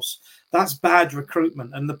significant loss. That's bad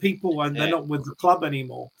recruitment. And the people, they're not with the club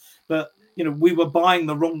anymore. But we were buying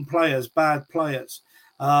the wrong players, bad players.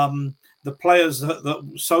 The players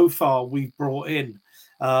that so far we've brought in,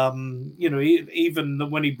 even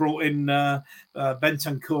when he brought in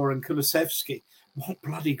Bentancur and Kulusevski, what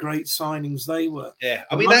bloody great signings they were. Yeah,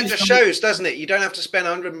 I mean, that just shows, doesn't it? You don't have to spend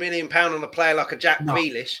 £100 million on a player like a Jack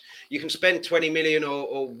Grealish. You can spend 20 million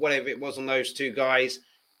or whatever it was on those 2 guys,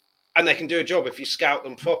 and they can do a job if you scout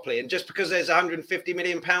them properly. And just because there's £150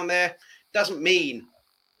 million there doesn't mean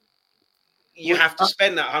you have to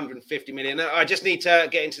spend that 150 million. I just need to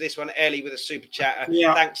get into this one. Ellie with a super chat.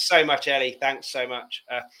 Thanks so much, Ellie. Thanks so much.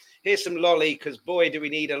 Here's some lolly, because boy, do we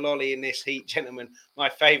need a lolly in this heat, gentlemen. My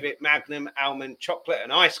favourite, Magnum, almond, chocolate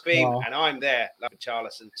and ice cream. Wow. And I'm there. Love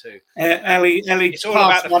Charlison too. Ellie, it's all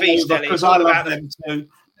about the feast, Ellie. Because I love them too.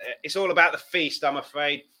 it's all about the feast, I'm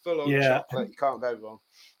afraid. Full on chocolate, you can't go wrong.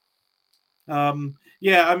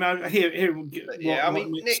 Yeah, I mean, here. Yeah, I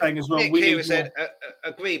mean, Nick, saying as well. Nick here said,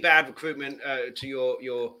 agree, bad recruitment to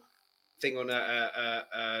your thing on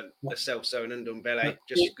the Celso and Ndombele.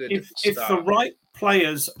 Just good. If the right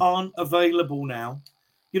players aren't available now,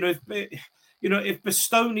 if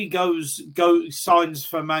Bastoni signs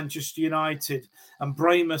for Manchester United and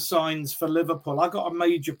Bremer signs for Liverpool, I got a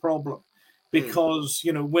major problem. Because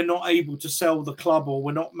we're not able to sell the club, or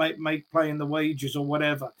we're not paying the wages or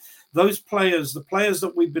whatever. Those players, the players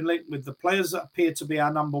that we've been linked with, the players that appear to be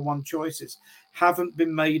our number one choices, haven't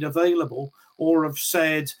been made available or have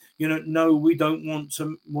said, no, we don't want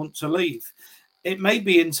to leave. It may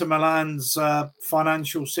be Inter Milan's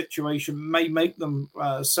financial situation may make them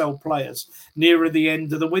sell players nearer the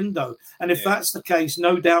end of the window, and if that's the case,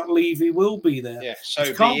 no doubt Levy will be there. Yeah,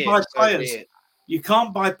 you can't buy players. You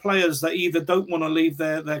can't buy players that either don't want to leave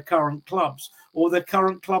their current clubs or their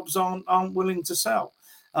current clubs aren't willing to sell.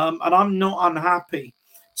 And I'm not unhappy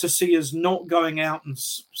to see us not going out and,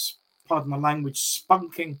 pardon my language,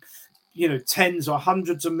 spunking, tens or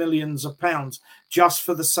hundreds of millions of pounds just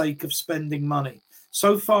for the sake of spending money.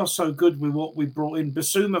 So far, so good with what we brought in.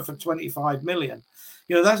 Basuma for 25 million.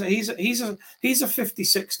 He's a 50,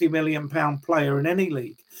 60 million pound player in any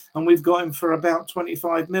league, and we've got him for about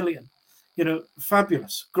 25 million.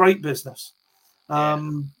 Fabulous, great business.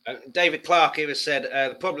 David Clark here has said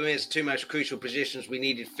the problem is two most crucial positions we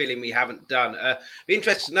needed filling we haven't done. Be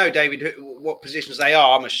interested to know, David, what positions they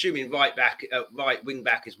are. I'm assuming right wing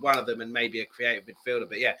back is one of them, and maybe a creative midfielder.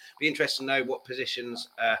 But yeah, be interested to know what positions.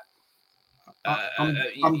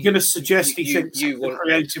 I'm going to suggest he thinks you want a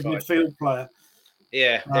creative midfield player.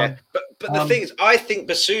 Yeah. But the thing is, I think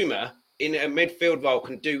Basuma in a midfield role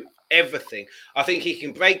can do everything. I think he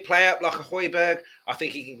can break play up like a Højbjerg. I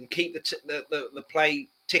think he can keep the play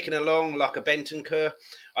ticking along like a Bentancur.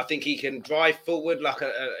 I think he can drive forward like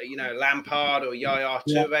a Lampard or Yaya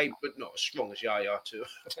Toure, but not as strong as Yaya Toure.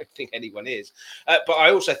 I don't think anyone is. But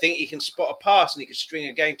I also think he can spot a pass and he can string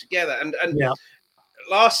a game together. And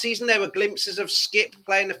last season there were glimpses of Skip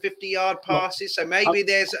playing the 50-yard passes. So maybe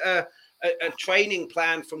there's a training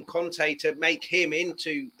plan from Conte to make him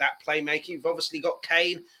into that playmaker. You've obviously got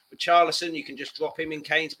Kane. With Charlison, you can just drop him in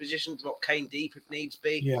Kane's position, drop Kane deep if needs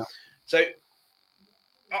be. Yeah. So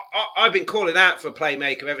I've been calling out for a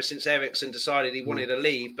playmaker ever since Eriksen decided he wanted to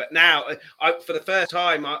leave. But now, for the first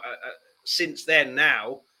time since then,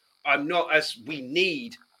 I'm not as we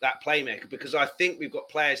need that playmaker because I think we've got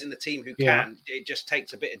players in the team who can. It just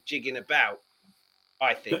takes a bit of jigging about,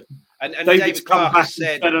 I think. And David Clark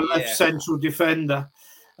said, a left central defender.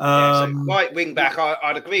 So right wing back,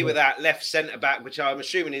 I'd agree with that. Left centre back, which I'm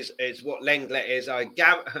assuming is what Lenglet is. I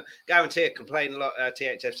guarantee it complain a lot.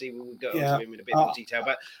 THFC will go into him in a bit more detail,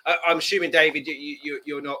 but I'm assuming, David,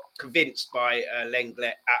 you're not convinced by Lenglet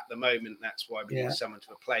at the moment. That's why we need someone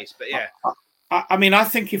to replace. But I mean, I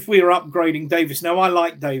think if we were upgrading Davis, now I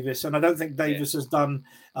like Davis, and I don't think Davis has done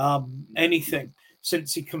anything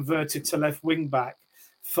since he converted to left wing back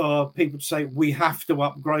for people to say we have to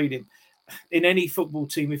upgrade him. In any football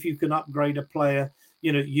team, if you can upgrade a player,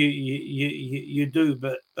 you do.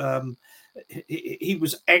 But he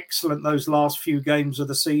was excellent those last few games of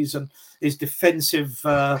the season. His defensive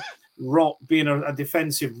rock, being a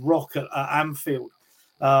defensive rock at Anfield,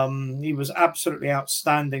 he was absolutely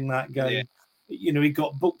outstanding that game. He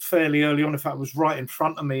got booked fairly early on. In fact, it was right in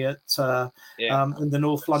front of me at in the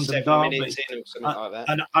North London derby. Like that.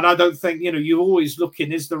 And I don't think you're always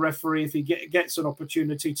looking. Is the referee, if he gets an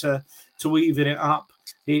opportunity to even it up,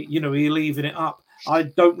 he'll even it up. I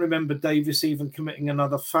don't remember Davis even committing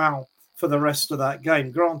another foul for the rest of that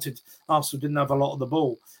game. Granted, Arsenal didn't have a lot of the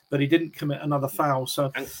ball, but he didn't commit another foul. So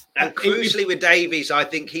and crucially with Davies, I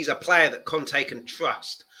think he's a player that Conte can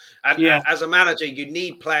trust. And as a manager, you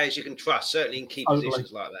need players you can trust, certainly in key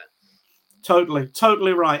positions like that.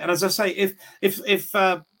 Totally right. And as I say, if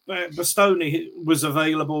Bastoni was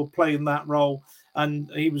available playing that role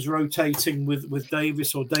and he was rotating with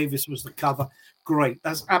Davis, or Davis was the cover, great.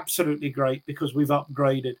 That's absolutely great because we've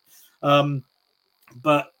upgraded.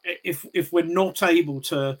 But if we're not able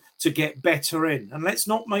to get better in, and let's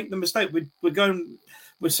not make the mistake,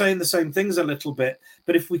 we're saying the same things a little bit.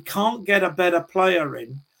 But if we can't get a better player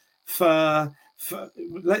in, for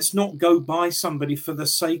let's not go buy somebody for the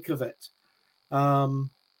sake of it.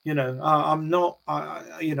 I'm not into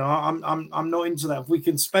that. If we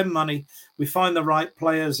can spend money, we find the right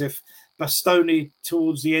players. If Bastoni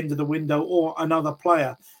towards the end of the window or another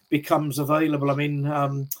player becomes available, I mean,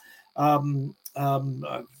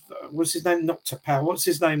 what's his name? Not Tapau. What's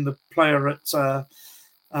his name? The player at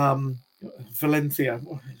Valencia.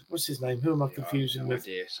 What's his name? Who am I confusing with?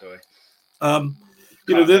 Idea, sorry. Some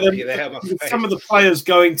of the players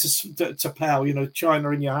going to PAL, China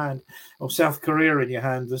in your hand or South Korea in your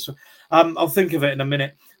hand. I'll think of it in a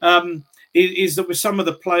minute. Is that with some of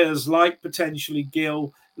the players like potentially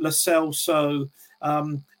Gil, Lo Celso,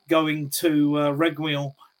 going to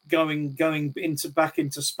Reguilon, going back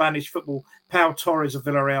into Spanish football. Pau Torres of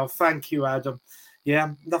Villarreal. Thank you, Adam.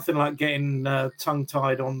 Yeah, nothing like getting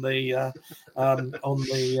tongue-tied on live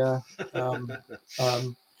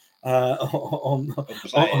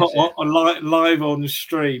on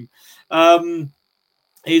stream.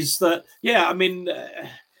 Is that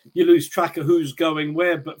you lose track of who's going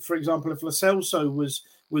where. But for example, if Lo Celso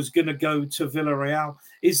was going to go to Villarreal,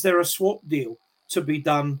 is there a swap deal to be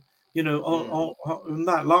done? On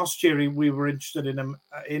that last year, we were interested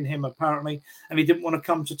in him apparently, and he didn't want to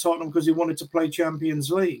come to Tottenham because he wanted to play Champions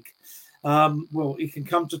League. Well, he can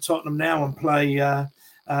come to Tottenham now and play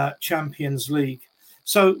Champions League.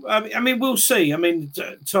 So we'll see.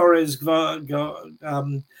 Torres, Gvardiol,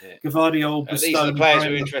 these are the players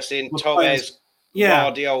we're interested in. Torres,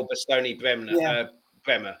 Gvardiol, Bastoni,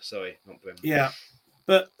 Bremer. Sorry, not Bremer. Yeah.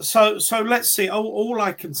 But so let's see. All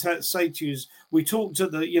I can say to you is we talked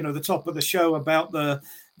at the top of the show about the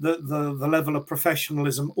level of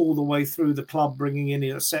professionalism all the way through the club, bringing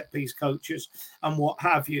in set piece coaches and what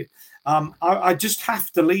have you. I just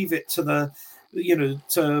have to leave it to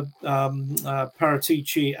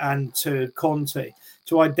Paratici and to Conte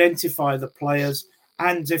to identify the players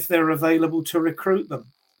and if they're available to recruit them.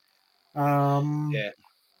 Yeah.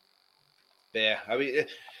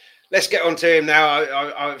 Let's get on to him now.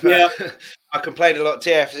 I complained a lot.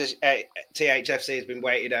 THFC has been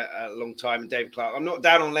waiting a long time. And David Clark. I'm not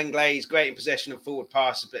down on Lenglet. He's great in possession and forward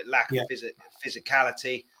passes, but lack of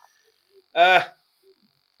physicality. But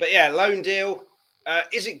loan deal.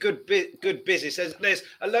 Is it good business? There's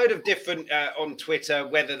a load of different on Twitter,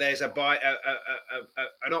 whether there's an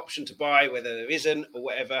option to buy, whether there isn't, or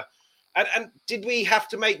whatever. And did we have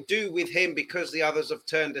to make do with him because the others have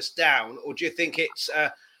turned us down, or do you think it's?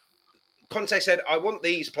 Conte said, I want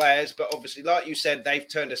these players, but obviously, like you said, they've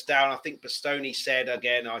turned us down. I think Bastoni said,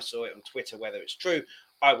 again, I saw it on Twitter, whether it's true,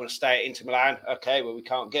 I want to stay at Inter Milan. Okay, well, we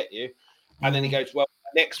can't get you. And then he goes, well,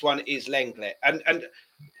 the next one is Lenglet. And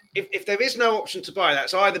if there is no option to buy,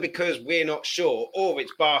 that's either because we're not sure, or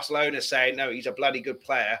it's Barcelona saying, no, he's a bloody good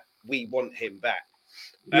player. We want him back.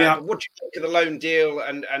 What do you think of the loan deal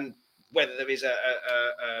and whether there is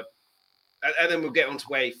and then we'll get on to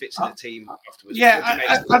where he fits in the team afterwards.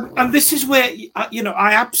 And this is where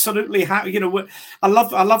I absolutely have. I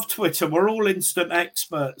love Twitter. We're all instant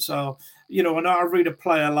experts. So when I read a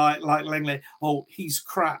player like Lenglet, oh, he's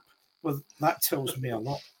crap. Well, that tells me a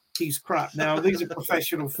lot. He's crap. Now these are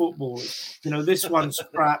professional footballers. This one's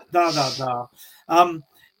crap. Clearly,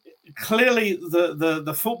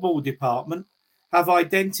 the football department have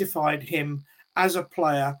identified him as a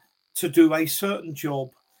player to do a certain job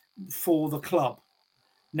for the club.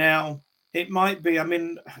 Now, it might be, I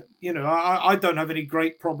don't have any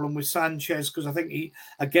great problem with Sanchez because I think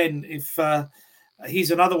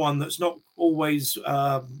he's another one that's not always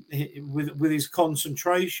with his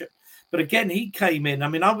concentration. But again, he came in.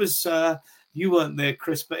 I was, you weren't there,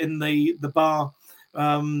 Chris, but in the bar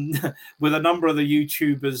with a number of the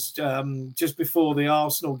YouTubers just before the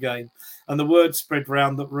Arsenal game. And the word spread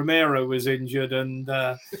around that Romero was injured and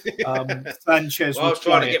Sanchez. I was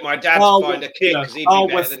trying to get my dad to find a kick because he'd be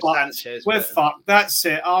better than Sanchez. We're fucked. That's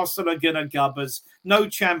it. Arsenal are going to gubbers. No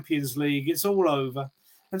Champions League. It's all over.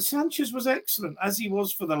 And Sanchez was excellent, as he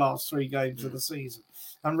was for the last 3 games of the season.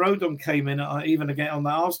 And Rodon came in even again on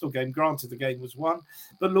the Arsenal game. Granted, the game was won,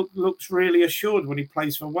 but looks really assured when he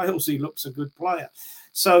plays for Wales. He looks a good player.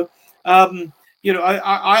 So, I'm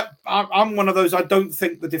one of those. I don't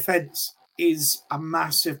think the defence is a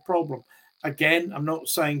massive problem. Again, I'm not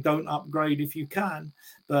saying don't upgrade if you can,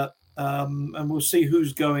 but and we'll see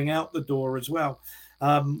who's going out the door as well.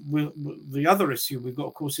 The other issue we've got,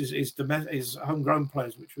 of course, is homegrown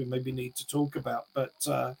players, which we maybe need to talk about. But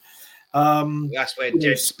that's where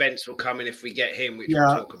Jed Spence will come in if we get him, which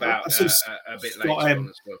we'll talk about a bit later on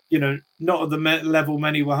as well. Not at the level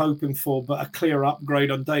many were hoping for, but a clear upgrade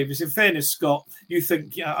on Davis. In fairness, Scott, you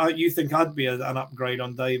think I'd be an upgrade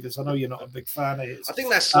on Davis? I know you're not a big fan of his. I think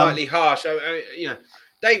that's slightly harsh.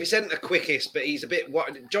 Davis isn't the quickest, but he's a bit.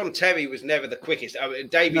 John Terry was never the quickest.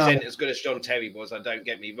 Davies isn't as good as John Terry was. Don't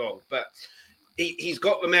get me wrong, but he's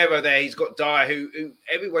got Romero there. He's got Dyer, who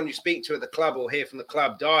everyone you speak to at the club or hear from the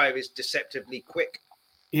club, Dyer is deceptively quick.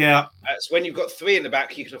 Yeah. So when you've got 3 in the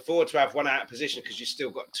back, you can afford to have one out of position because you've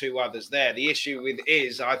still got 2 others there. The issue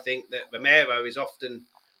I think that Romero is often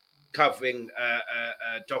covering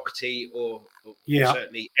Doherty or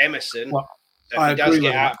certainly Emerson. Well, so if he does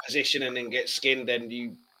get out of position and then get skinned, then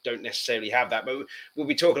you don't necessarily have that. But we'll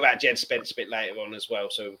be talking about Jed Spence a bit later on as well,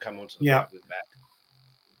 so we'll come on to the right with that.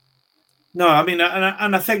 No, I mean,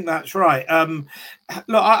 and I think that's right.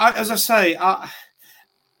 Look, as I say,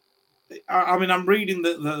 I mean, I'm reading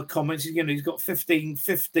the comments. You know, he's got 15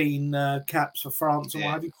 caps for France and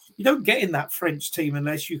what have you. You don't get in that French team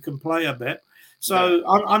unless you can play a bit. So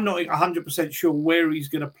I'm not 100% sure where he's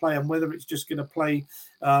going to play and whether it's just going to play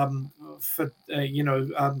for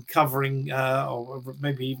covering or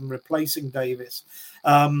maybe even replacing Davis.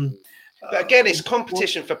 But again, it's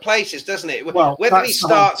competition for places, doesn't it? Well, whether he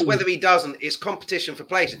starts, whether he doesn't, it's competition for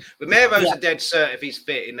places. Romero's a dead cert if he's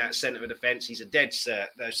fit in that centre of defence. He's a dead cert,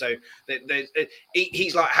 though. So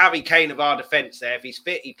he's like Harry Kane of our defence there. If he's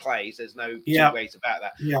fit, he plays. There's no two ways about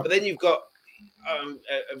that. Yeah. But then you've got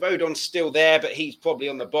Rodon's still there, but he's probably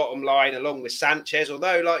on the bottom line along with Sanchez.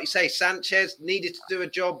 Although, like you say, Sanchez needed to do a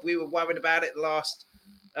job. We were worried about it the last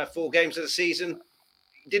 4 games of the season.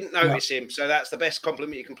 Didn't notice him, so that's the best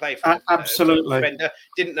compliment you can play for. Absolutely, defender.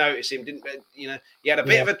 Didn't notice him. Didn't he had a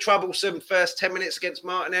bit of a troublesome first 10 minutes against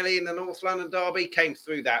Martinelli in the North London derby. Came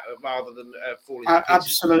through that rather than falling.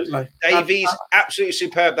 Absolutely, Davies absolutely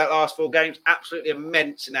superb that last 4 games. Absolutely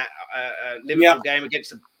immense in that Liverpool game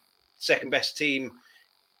against the second best team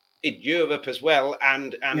in Europe as well,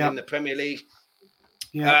 and in the Premier League.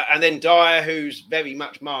 And then Dyer, who's very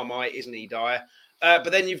much Marmite, isn't he, Dyer?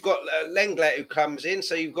 But then you've got Lenglet who comes in.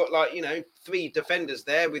 So you've got 3 defenders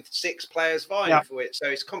there with 6 players vying for it. So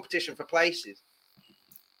it's competition for places.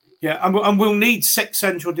 Yeah, and we'll need 6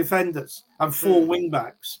 central defenders and 4 wing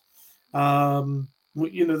backs.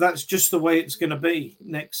 That's just the way it's going to be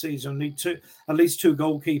next season. Need at least 2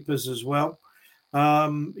 goalkeepers as well.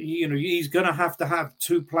 He's going to have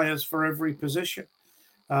 2 players for every position.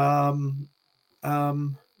 I'm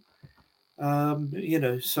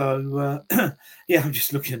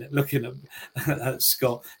just looking at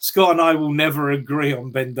Scott. Scott and I will never agree on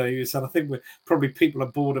Ben Davies, and I think people are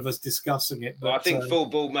bored of us discussing it. But I think full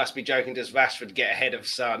ball must be joking. Does Rashford get ahead of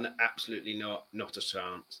Son? Absolutely not a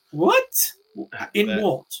chance. What?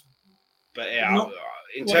 What? But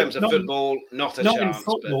in terms of football, not a chance. Not in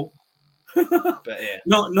football. But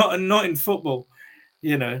not in football.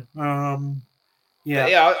 I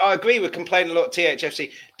agree with complaining a lot.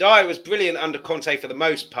 THFC. Dyer was brilliant under Conte for the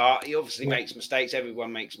most part. He obviously makes mistakes.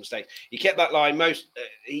 Everyone makes mistakes. He kept that line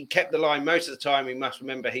He kept the line most of the time. We must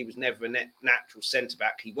remember he was never a natural centre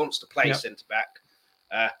back. He wants to play centre back.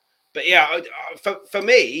 For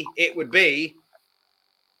me, it would be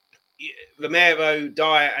Romero,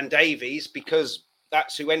 Dyer, and Davies because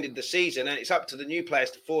that's who ended the season, and it's up to the new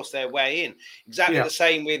players to force their way in. Exactly the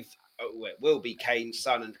same with. It will be Kane's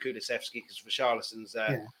son and Kulusevski because Richarlison's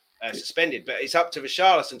suspended, but it's up to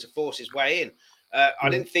Richarlison to force his way in. I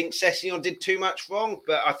didn't think Sessegnon did too much wrong,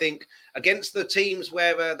 but I think against the teams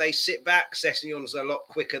where they sit back, Sessegnon's a lot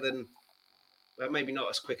quicker than, well, maybe not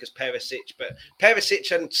as quick as Perisic, but Perisic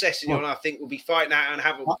and Sessegnon, I think, will be fighting out and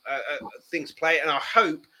have things to play. And I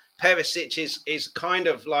hope Perisic is kind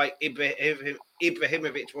of like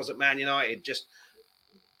Ibrahimovic was at Man United, just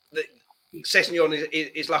Sessegnon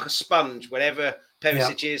is like a sponge. Wherever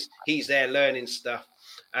Perisic is, he's there learning stuff.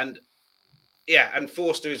 And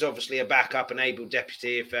Forster is obviously a backup and able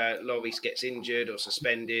deputy if Lloris gets injured or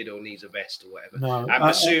suspended or needs a vest or whatever. No, and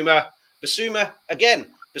Basuma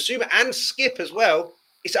and Skip as well.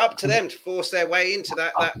 It's up to them to force their way into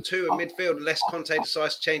that 2 in midfield unless Conte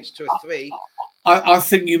decides to change it to a 3. I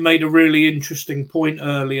think you made a really interesting point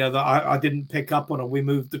earlier that I didn't pick up on, and you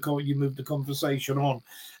moved the conversation on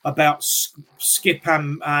about Skip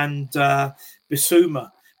and Bissouma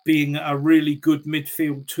being a really good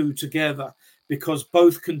midfield 2 together, because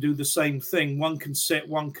both can do the same thing. One can sit,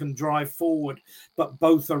 one can drive forward, but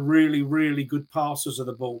both are really, really good passers of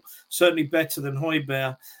the ball. Certainly better than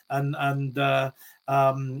Højbjerg and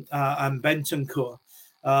Bentancur.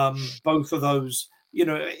 Both of those.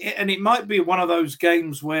 And it might be one of those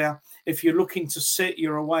games where if you're looking to sit,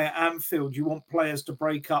 you're away at Anfield, you want players to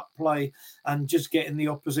break up play and just get in the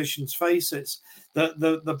opposition's faces.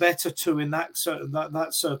 The better 2 in that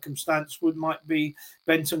circumstance might be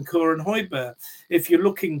Bentancur and Højbjerg. If you're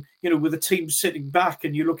looking, with a team sitting back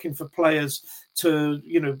and you're looking for players to,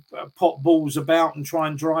 pop balls about and try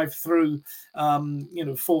and drive through,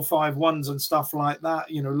 4-5-1s and stuff like that,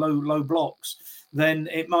 low blocks, then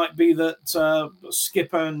it might be that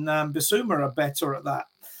Skip and Bissouma are better at that.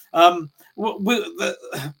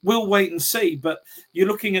 We'll wait and see, but you're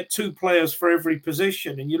looking at 2 players for every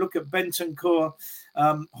position, and you look at Bentancur,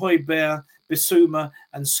 Højbjerg, Bissouma,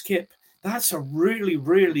 and Skip. that's a really,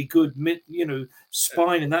 really good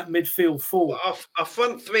spine in that midfield four. Well, our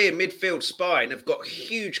front three and midfield spine have got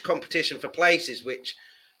huge competition for places, which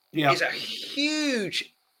is a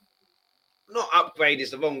huge, not upgrade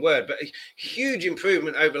is the wrong word, but a huge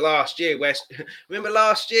improvement over last year. Where remember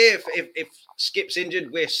last year, if Skip's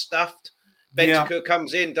injured, we're stuffed. Bentancur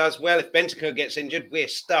comes in, does well. If Bentancur gets injured, we're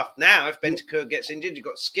stuffed. Now, if Bentancur gets injured, you've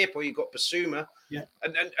got Skip or you've got Bissouma. Yeah.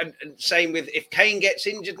 And same with if Kane gets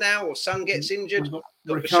injured now or Son gets injured, got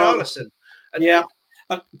Richarlison. And,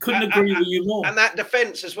 I couldn't agree with you more. And that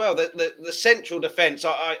defence as well, the central defence,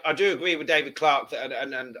 I do agree with David Clark,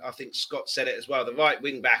 and I think Scott said it as well. The right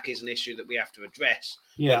wing back is an issue that we have to address.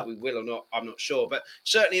 Yeah. Whether we will or not, I'm not sure. But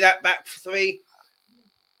certainly that back three,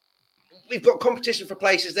 we've got competition for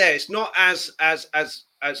places there. It's not as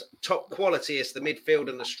top quality as the midfield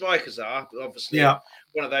and the strikers are. But obviously,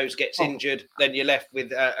 one of those gets injured, then you're left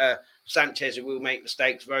with Sanchez, who will make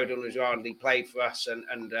mistakes. Rodon, who's hardly played for us,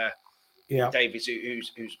 and Davies,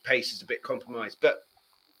 whose pace is a bit compromised. But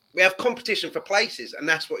we have competition for places, and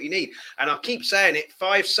that's what you need. And I keep saying it,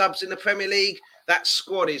 5 subs in the Premier League, that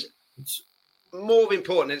squad is more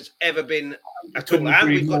important than it's ever been at all. And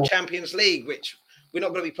we've got Champions League, which we're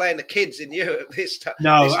not going to be playing the kids in Europe this time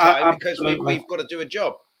because we've got to do a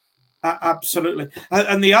job. Absolutely.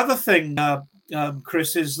 And the other thing,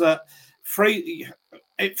 Chris, is that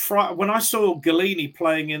when I saw Galini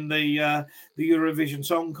playing in the Eurovision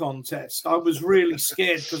Song Contest, I was really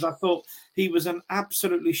scared because I thought he was an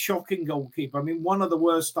absolutely shocking goalkeeper. I mean, one of the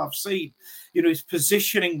worst I've seen. His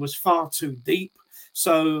positioning was far too deep.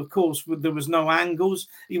 So, of course, there was no angles.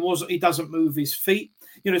 He doesn't move his feet.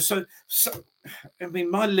 So I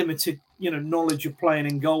mean, my limited, knowledge of playing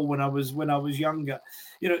in goal when I was younger,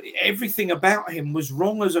 everything about him was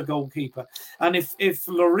wrong as a goalkeeper. And if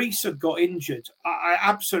Lloris had got injured, I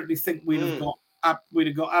absolutely think we'd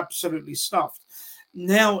have got absolutely stuffed.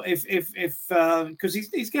 Now, if because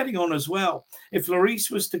he's getting on as well, if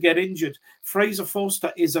Lloris was to get injured, Fraser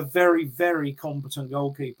Forster is a very, very competent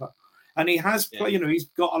goalkeeper. And he has played, he's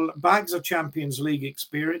got bags of Champions League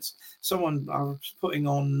experience. Someone I was putting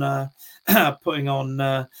on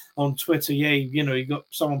Twitter, he got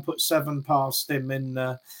someone put 7 past him in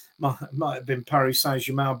might have been Paris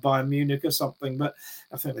Saint-Germain, Bayern Munich or something, but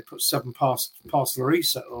I think they put 7 past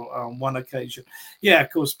Larissa on one occasion. Yeah,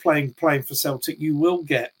 of course, playing for Celtic, you will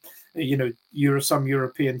get, some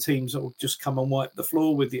European teams that will just come and wipe the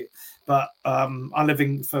floor with you. But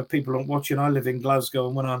for people not watching, I live in Glasgow,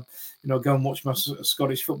 and when I'm, go and watch my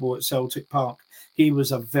Scottish football at Celtic Park, he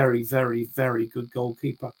was a very, very, very good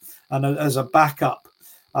goalkeeper. And as a backup,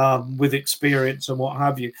 with experience and what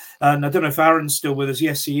have you. And I don't know if Aaron's still with us.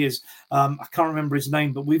 Yes, he is. I can't remember his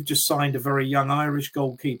name, but we've just signed a very young Irish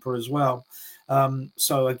goalkeeper as well.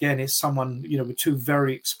 So again, it's someone, with 2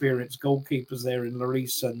 very experienced goalkeepers there in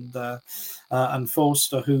Lloris and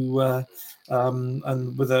Forster, who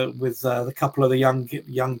and with a couple of the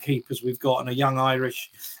young keepers we've got, and a young Irish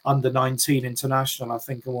under-19 international, I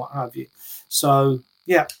think, and what have you. So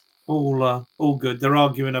yeah, all good. They're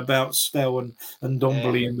arguing about Stell and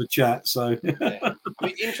Domboli in the chat. So I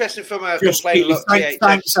mean, interesting from a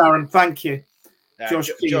thanks, Aaron. Thank you.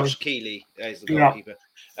 Josh Keeley is the goalkeeper.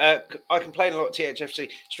 I complain a lot at THFC.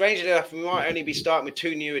 Strangely enough, we might only be starting with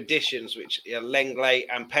 2 new additions, which are Lenglet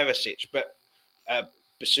and Perisic, but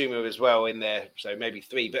Bissouma as well in there, so maybe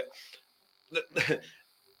 3. But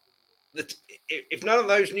if none of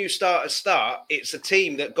those new starters start, it's a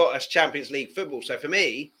team that got us Champions League football. So for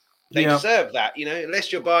me, they deserve that.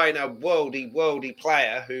 Unless you're buying a worldy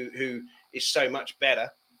player who is so much better.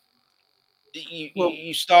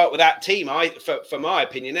 You start with that team. For my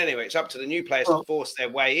opinion, anyway, it's up to the new players to force their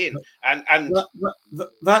way in. And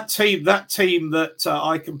that team that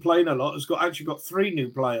I complain a lot has actually got 3 new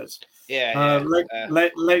players. Lenglet,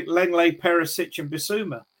 Perisic, and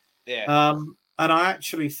Bissouma. Yeah. And I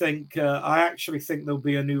actually think there'll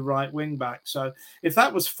be a new right wing back. So if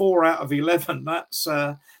that was 4 out of 11, that's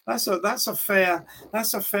a fair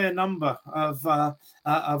number of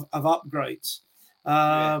upgrades.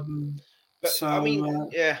 But so, I mean,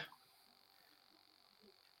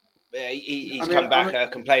 he's come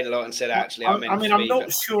back, complained a lot, and said, "Actually, I meant 3, I'm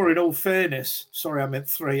not sure. In all fairness, sorry, I meant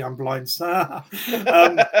 3. I'm blind.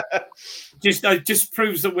 Just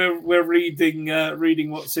proves that we're reading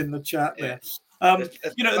what's in the chat there. Like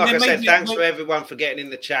I said, thanks for everyone for getting in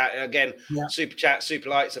the chat. Again, super chat, super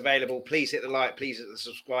likes available. Please hit the like, please hit the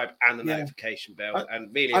subscribe and the notification bell,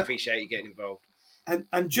 and really appreciate you getting involved. And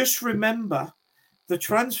just remember, the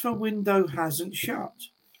transfer window hasn't shut.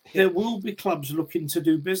 There will be clubs looking to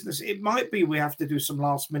do business. It might be we have to do some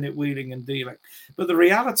last-minute wheeling and dealing. But the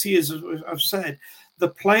reality is, as I've said, the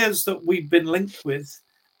players that we've been linked with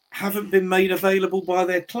haven't been made available by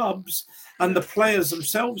their clubs, and the players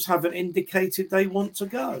themselves haven't indicated they want to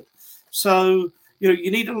go. So,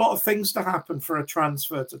 you need a lot of things to happen for a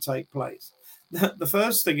transfer to take place. The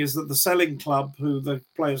first thing is that the selling club, who the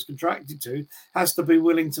player's contracted to, has to be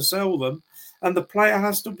willing to sell them, and the player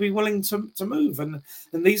has to be willing to move. And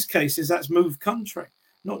in these cases, that's move country,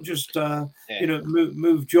 not just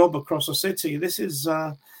move job across a city. This is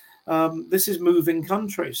moving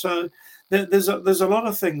country. So there's a lot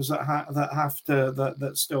of things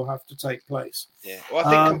that still have to take place. Yeah, well,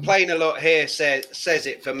 I think complain a lot here says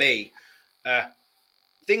it for me.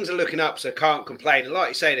 Things are looking up, so can't complain. And like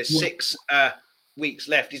you say, there's 6 weeks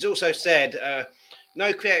left. He's also said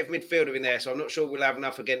no creative midfielder in there, so I'm not sure we'll have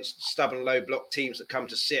enough against stubborn low block teams that come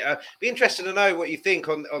to sit. Be interested to know what you think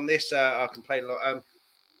on this. I'll complain a lot.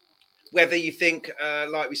 Whether you think,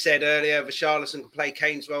 like we said earlier, Richarlison can play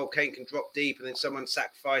Kane's role, Kane can drop deep, and then someone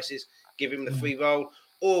sacrifices, give him the free role.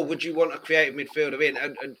 Or would you want a creative midfielder in,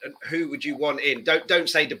 and who would you want in? Don't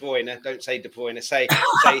say De Bruyne. Don't say De Bruyne. Say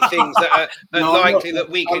things that are likely that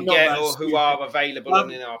we can get, or who are available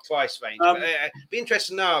and in our price range. But, be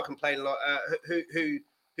interested to know. I'll complain a lot. Who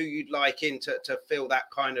you'd like in to fill that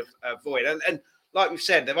kind of void. And like we've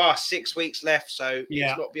said, there are 6 weeks left, so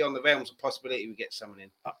it's not beyond the realms of possibility we get someone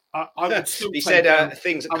in. I would still he said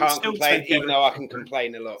things that can't complain, even though I can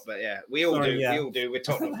complain a lot. But we all do. We all do. We're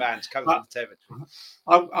Tottenham fans. Come to the territory.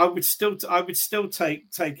 I would still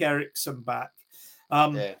take Eriksen back.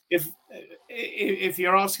 If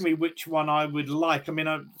you're asking me which one I would like, I mean,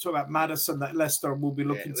 I talk about Maddison, that Leicester will be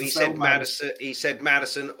looking to sell. He said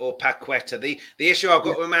Maddison or Paqueta. The issue I've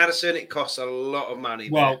got with Maddison, it costs a lot of money.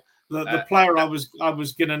 Well, the player I was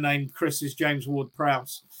going to name, Chris, is James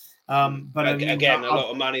Ward-Prowse. But again, a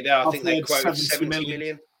lot of money there. I think they quoted 70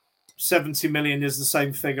 million. 70 million is the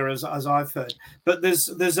same figure as I've heard. But there's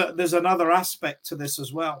another aspect to this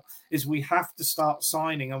as well, is we have to start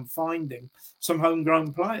signing and finding some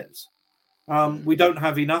homegrown players. We don't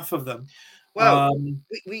have enough of them. Well,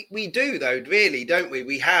 we do, though, really, don't we?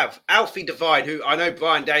 We have Alfie Divide, who I know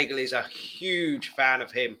Brian Daigle is a huge fan of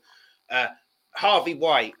him. Harvey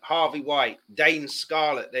White, Dane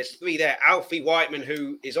Scarlett. There's 3 there. Alfie Whiteman,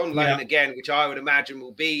 who is on loan again, which I would imagine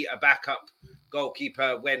will be a backup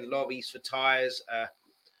goalkeeper when Lloris retires.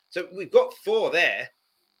 So we've got 4 there.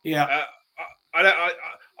 Yeah.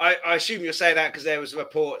 I assume you'll say that because there was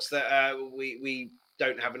reports that we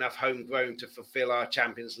don't have enough homegrown to fulfill our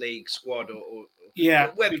Champions League squad, or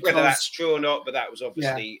whether that's true or not. But that was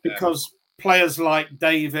obviously because players like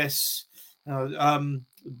Davis.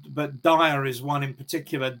 But Dyer is one in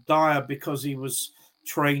particular. Dyer, because he was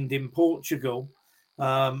trained in Portugal,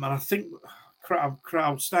 and I think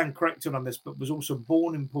I'll stand corrected on this, but was also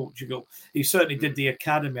born in Portugal. He certainly did the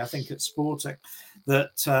academy, I think, at Sporting.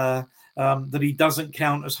 That he doesn't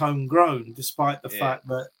count as homegrown, despite the fact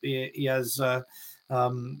that he has.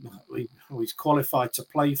 He's qualified to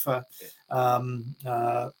play for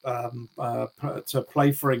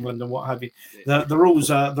England and what have you. The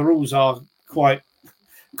rules are quite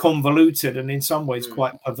convoluted and in some ways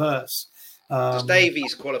quite perverse. Does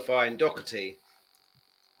Davies qualify in Doherty?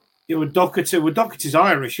 Doherty's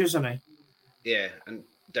Irish, isn't he? Yeah, and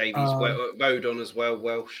Davies, Rodon as well,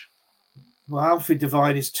 Welsh. Well, Alfie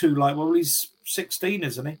Divide is too light. Well, he's 16,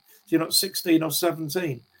 isn't he? You're not 16 or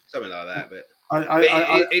 17? Something like that, but...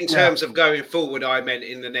 in terms of going forward, I meant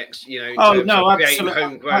in the next, creating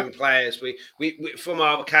homegrown players. We from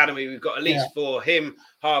our academy, we've got at least 4: him,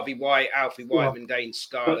 Harvey White, Alfie Whiteman, Dane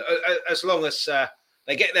Scarlett. As long as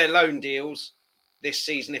they get their loan deals this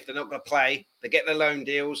season, if they're not going to play, they get their loan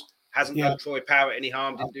deals. Hasn't done Troy Parrott any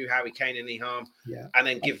harm, didn't do Harry Kane any harm, and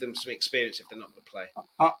then give them some experience if they're not going to play.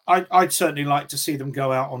 I'd certainly like to see them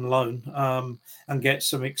go out on loan and get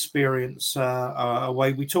some experience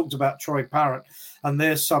away. We talked about Troy Parrott, and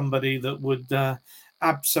there's somebody that would has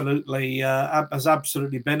absolutely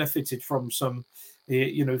benefited from some,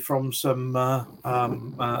 loans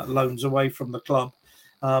away from the club.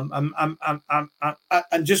 And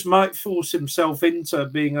just might force himself into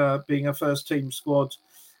being a first team squad.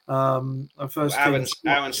 Aaron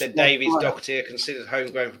said Davies, Doherty are considered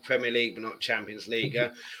homegrown for Premier League but not Champions League.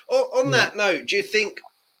 On that note, do you think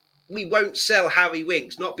we won't sell Harry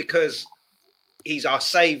Winks, not because he's our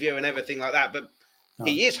saviour and everything like that, but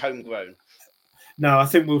he is homegrown? No, I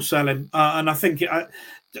think we'll sell him, and I think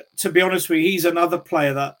to be honest with you, he's another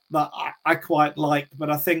player that I quite like, but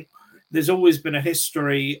I think there's always been a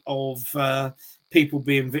history of people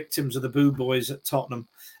being victims of the boo boys at Tottenham.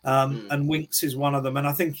 And Winks is one of them, and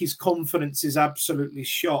I think his confidence is absolutely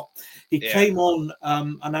shot. He came on,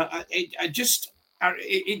 and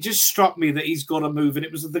it just struck me that he's got to move. And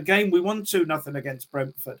it was the game we won 2-0 against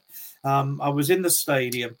Brentford. I was in the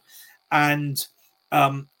stadium, and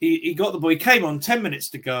he got the ball. He came on 10 minutes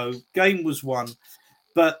to go. Game was won.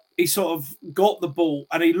 But he sort of got the ball,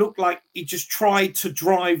 and he looked like he just tried to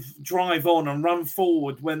drive on and run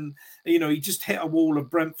forward when, he just hit a wall of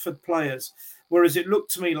Brentford players. Whereas it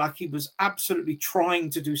looked to me like he was absolutely trying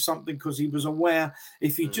to do something, because he was aware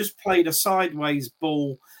if he just played a sideways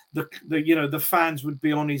ball, the fans would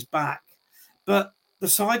be on his back. But the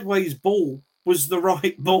sideways ball was the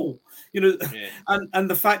right ball, and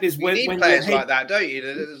the fact is, when players like that, don't you?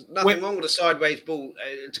 There's nothing wrong with a sideways ball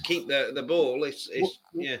to keep the ball. It's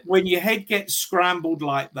when your head gets scrambled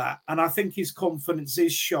like that, and I think his confidence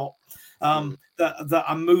is shot. That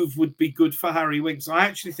a move would be good for Harry Winks. I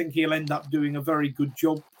actually think he'll end up doing a very good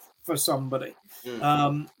job for somebody.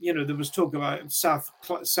 There was talk about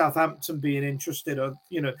Southampton being interested, or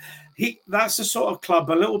that's the sort of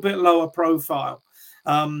club a little bit lower profile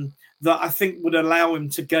that I think would allow him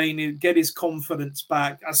to get his confidence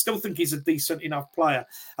back. I still think he's a decent enough player.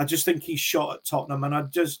 I just think he's shot at Tottenham, and I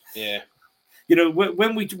just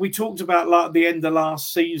when we talked about the end of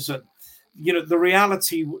last season, the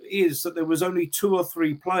reality is that there was only 2 or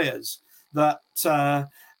 3 players that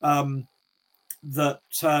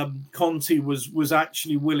Conte was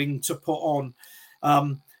actually willing to put on.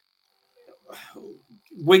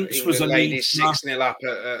 Winks England was a ladies 6-0 up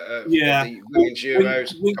at the Women's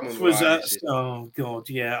Euros. Winks was oh god,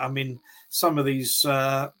 yeah. I mean, some of these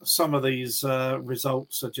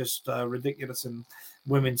results are just ridiculous in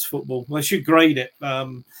women's football. They should grade it,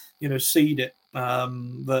 seed it.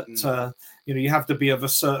 You have to be of a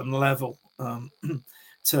certain level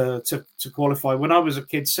to qualify. When I was a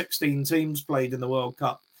kid, 16 teams played in the World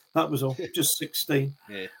Cup. That was all, just 16.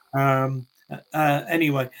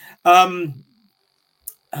 Anyway,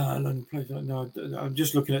 no, I'm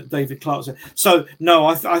just looking at David Clarkson. So no,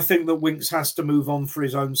 I think that Winks has to move on for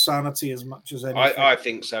his own sanity as much as anything. I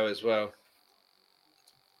think so as well.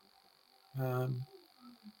 But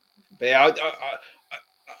yeah,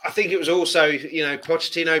 I think it was also,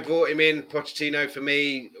 Pochettino brought him in. Pochettino, for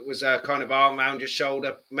me, was a kind of arm around your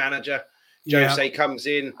shoulder manager. Jose comes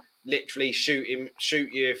in, literally shoot you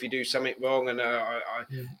if you do something wrong. And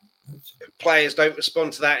players don't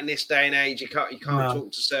respond to that in this day and age. You can't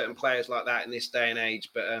talk to certain players like that in this day and age.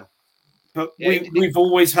 But we've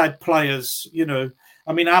always had players,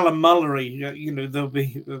 I mean, Alan Mullery, there'll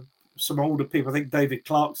be some older people. I think David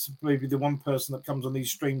Clark's maybe the one person that comes on these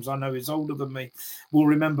streams I know is older than me, will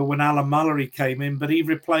remember when Alan Mullery came in, but he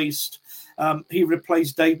replaced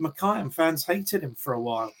Dave Mackay, and fans hated him for a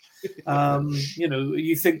while.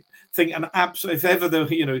 You think an absolute, if ever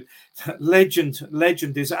the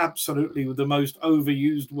legend is absolutely the most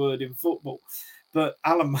overused word in football. But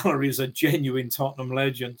Alan Mullery is a genuine Tottenham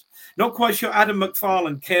legend. Not quite sure, Adam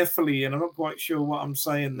McFarlane, carefully, and I'm not quite sure what I'm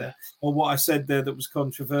saying there or what I said there that was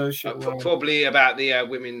controversial. Probably about the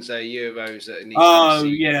women's Euros.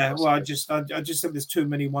 Well, I just think there's too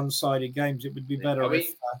many one-sided games. It would be better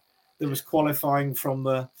if there was qualifying from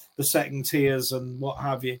the second tiers and what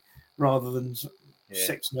have you, rather than 6-0,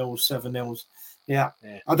 7-0. Yeah.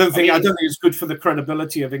 I don't think it's good for the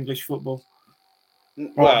credibility of English football.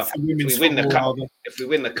 Well, if we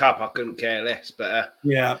win the cup, I couldn't care less. But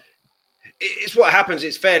it's what happens.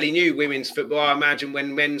 It's fairly new, women's football. I imagine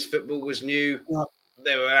when men's football was new,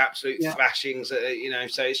 there were absolute thrashings. So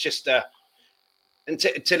it's just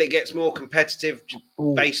until it gets more competitive,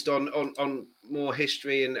 based on more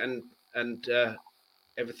history and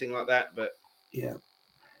everything like that. But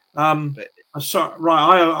sorry, right.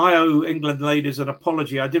 I owe England ladies an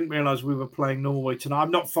apology. I didn't realise we were playing Norway tonight. I'm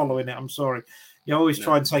not following it. I'm sorry. You always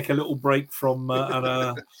try and take a little break from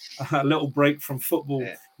a little break from football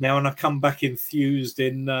now, and I come back enthused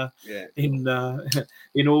in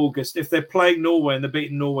August. If they're playing Norway and they're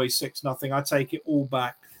beating Norway 6-0, I take it all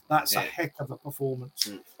back. That's a heck of a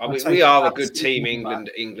performance. I mean, we are a good team, England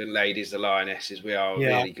ladies, the Lionesses. We are a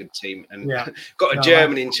really good team, and got a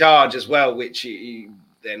German in charge as well, which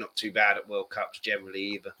they're not too bad at World Cups generally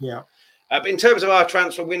either. Yeah. But in terms of our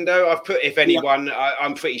transfer window, I've put, if anyone,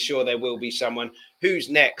 I'm pretty sure there will be someone. Who's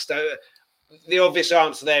next? The obvious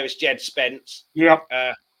answer there is Jed Spence. Yeah.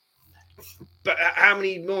 But how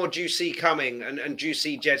many more do you see coming? And do you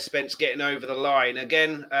see Jed Spence getting over the line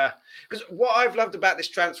again? Because what I've loved about this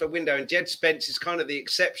transfer window, and Jed Spence is kind of the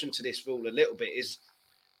exception to this rule a little bit, is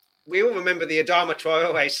we all remember the Adama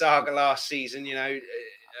Traore saga last season,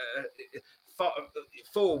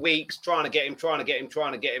 4 weeks trying to get him.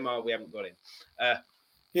 Oh, we haven't got him.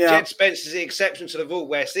 Jed Spence is the exception to the rule,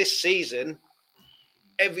 whereas this season,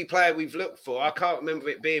 every player we've looked for, I can't remember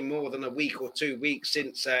it being more than a week or 2 weeks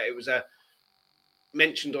since it was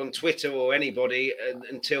mentioned on Twitter or anybody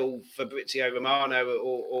until Fabrizio Romano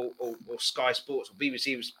or Sky Sports or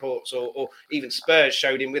BBC Sports or even Spurs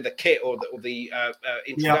showed him with a kit or the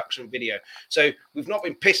introduction video. So we've not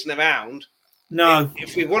been pissing around. No.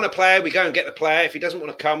 If we want a player, we go and get the player. If he doesn't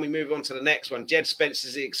want to come, we move on to the next one. Jed Spence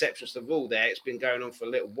is the exception to the rule there. It's been going on for a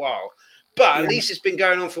little while. But at least it's been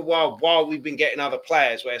going on for a while we've been getting other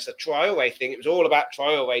players, where it's a Traore thing. It was all about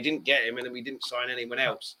Traore. Didn't get him, and then we didn't sign anyone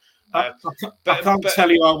else. I can't tell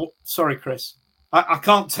you. Sorry, Chris. I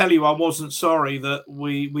can't tell you I wasn't sorry that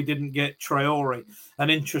we didn't get Traore. And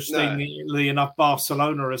interestingly enough,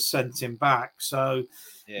 Barcelona has sent him back. So,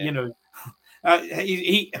 you know,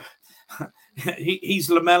 he's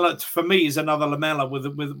Lamela. For me, he's another Lamela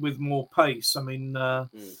with more pace. I mean,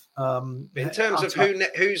 in terms of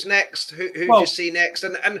who's next, who do you see next?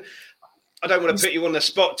 And I don't want to put you on the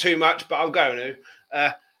spot too much, but I'm going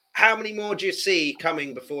to. How many more do you see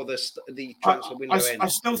coming before the transfer window ends? I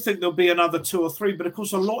still think there'll be another 2 or 3, but of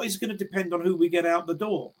course, a lot is going to depend on who we get out the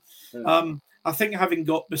door. I think having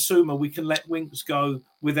got Bissouma, we can let Winks go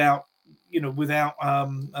without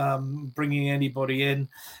bringing anybody in.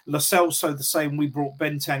 Lo Celso the same. We brought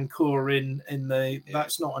Bentancur in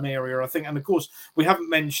that's not an area I think. And of course, we haven't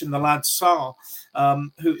mentioned the lad Sarr,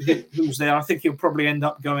 who's there. I think he'll probably end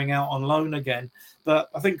up going out on loan again.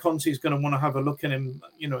 But I think Conte's going to want to have a look at him,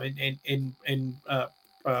 you know, in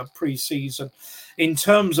pre-season. In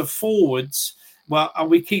terms of forwards, well, are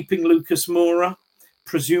we keeping Lucas Moura?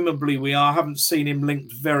 Presumably we are. I haven't seen him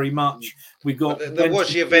linked very much. We got there was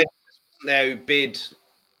Juventus now who bid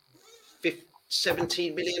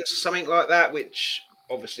 17 million, something like that, which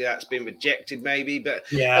obviously that's been rejected maybe. But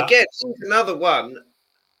again, another one.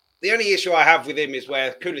 The only issue I have with him is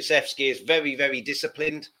where Kulusevski is very, very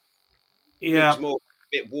disciplined. Yeah, more a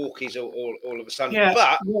bit walkies all of a sudden. Yeah.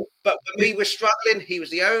 But when we were struggling, he was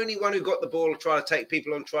the only one who got the ball, trying to take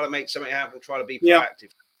people on, trying to make something happen, trying to be proactive.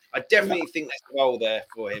 I definitely think there's a role there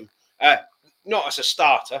for him. Not as a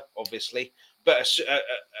starter, obviously, but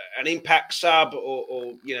an impact sub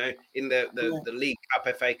or you know, in the League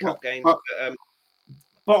Cup, FA Cup games.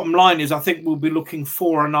 Bottom line is, I think we'll be looking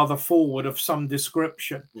for another forward of some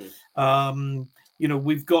description. You know,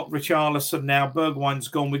 we've got Richarlison now. Bergwijn's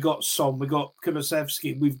gone. We've got Son. We've got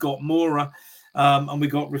Kulusevski. We've got Moura. And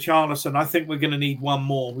we've got Richarlison. I think we're going to need one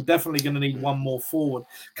more. We're definitely going to need one more forward.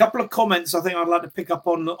 A couple of comments I think I'd like to pick up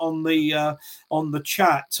on the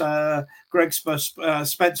chat. Greg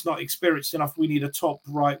Spence not experienced enough. We need a top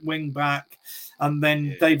right wing back. And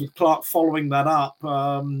then David Clark following that up.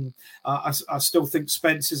 I still think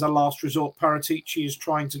Spence is a last resort. Paratici is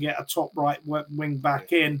trying to get a top right wing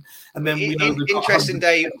back in. And then we know interesting,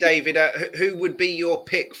 David. Who would be your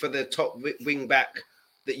pick for the top wing back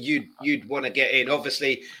that you'd want to get in?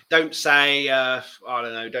 Obviously, don't say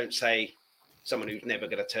don't say someone who's never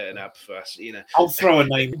going to turn up for us. You know, I'll throw a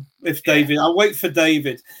name if David. I'll wait for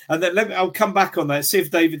David, and then I'll come back on that. See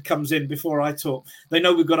if David comes in before I talk. They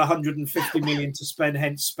know we've got 150 million to spend,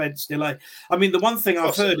 hence Spence delay. I mean, the one thing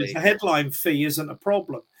I've heard is the headline fee isn't a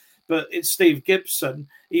problem, but it's Steve Gibson.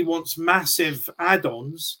 He wants massive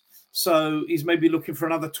add-ons. So he's maybe looking for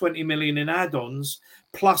another 20 million in add-ons,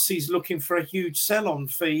 plus he's looking for a huge sell-on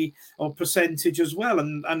fee or percentage as well.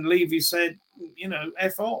 And Levy said, you know,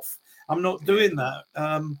 F off. I'm not doing that.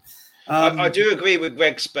 I do agree with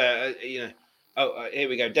Greg Spur. You know, here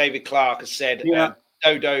we go. David Clark has said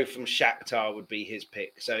Dodo from Shakhtar would be his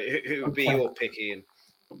pick. So who would be your pick, Ian?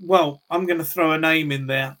 Well, I'm going to throw a name in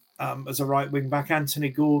there as a right wing back, Anthony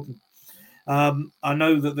Gordon. I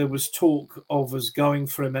know that there was talk of us going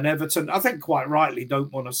for him, and Everton, I think quite rightly,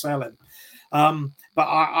 don't want to sell him. But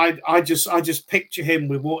I just picture him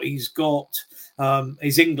with what he's got.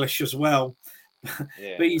 He's English as well,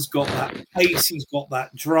 but he's got that pace, he's got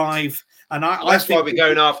that drive, and that's why we're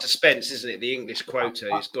going after Spence, isn't it? The English quota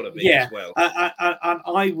has got to be as well. And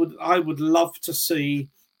I would love to see,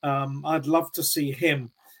 I'd love to see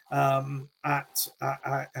him. At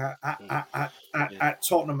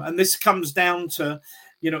Tottenham, and this comes down to,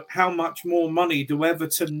 you know, how much more money do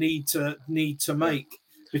Everton need to make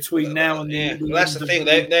between now and the end? Well, that's the thing.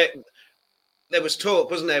 There was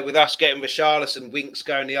talk, wasn't there, with us getting Richarlison, Winks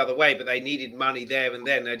going the other way, but they needed money there and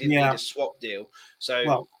then. They didn't need a swap deal,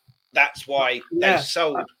 so that's why they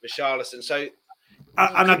sold Richarlison. So,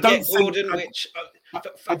 and I don't Gordon, which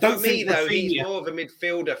for me though, he's more of a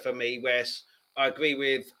midfielder for me, where I agree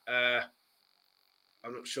with, I'm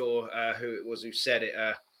not sure who it was who said it.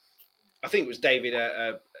 I think it was David,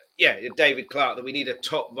 David Clark, that we need a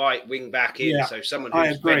top right wing back in. So someone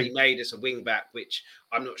who's ready made us a wing back, which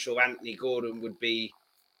I'm not sure Anthony Gordon would be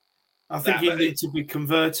I think he needs to be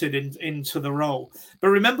converted into the role. But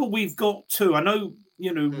remember, we've got two. I know,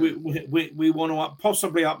 you know, we want to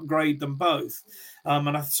possibly upgrade them both.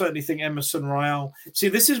 And I certainly think Emerson Royal. See,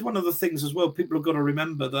 this is one of the things as well. People have got to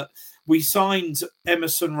remember that we signed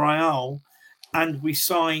Emerson Royal and we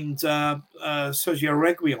signed Sergio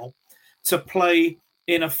Reguilon to play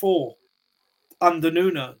in a 4 under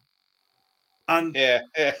Nuno. And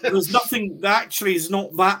there's nothing, actually is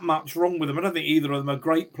not that much wrong with them. I don't think either of them are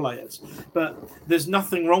great players, but there's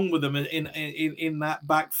nothing wrong with them in that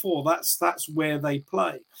back 4. That's where they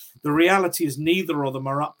play. The reality is neither of them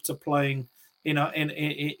are up to playing in a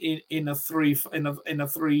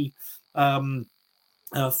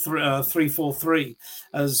 3-4-3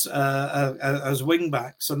 as wing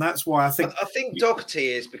backs, and that's why I think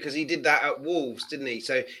Doherty is, because he did that at Wolves, didn't he?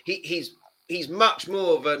 So he's much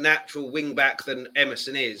more of a natural wing back than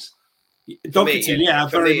Emerson is. Doherty,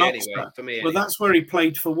 very much. For me, well, that's where he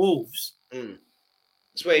played for Wolves.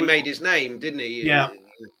 That's where he made his name, didn't he? Yeah.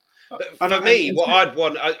 But for me, what I'd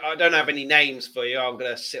want, I don't have any names for you. I'm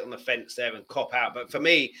going to sit on the fence there and cop out. But for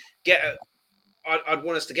me, I'd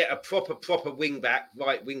want us to get a proper wing back,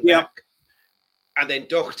 right wing back, and then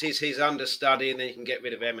Doherty's his understudy, and then you can get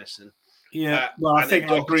rid of Emerson. Yeah, well, I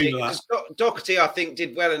think I agree with that. Doherty, I think,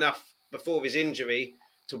 did well enough before his injury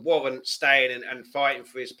to warrant staying and fighting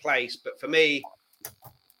for his place. But for me,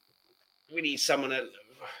 we need someone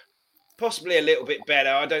possibly a little bit better.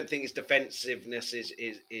 I don't think his defensiveness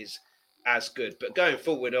is as good. But going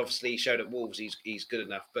forward, obviously, he showed at Wolves he's good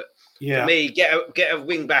enough. But for me, get a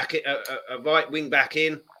wing back, a right wing back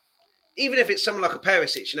in, even if it's someone like a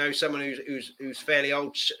Perisic, you know, someone who's fairly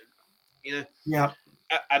old, you know. Yeah.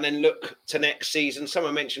 And then look to next season.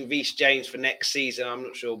 Someone mentioned Reece James for next season. I'm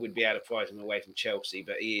not sure we'd be able to prize him away from Chelsea,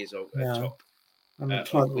 but he is a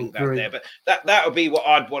top wing back there. But that would be what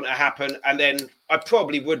I'd want to happen. And then I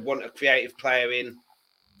probably would want a creative player in,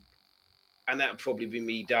 and that would probably be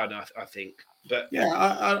me done, I think. But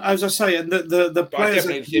as I say, and the players I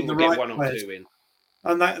definitely think we'll get one or two in.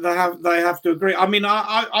 And they have to agree. I mean,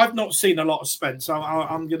 I've not seen a lot of Spence.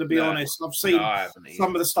 I'm going to be honest. I've seen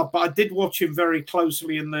some of the stuff, but I did watch him very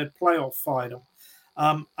closely in the playoff final.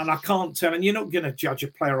 And I can't tell. And you're not going to judge a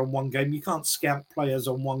player on one game. You can't scout players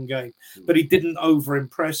on one game. But he didn't over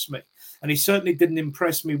impress me, and he certainly didn't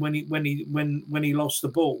impress me when he lost the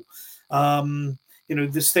ball. You know,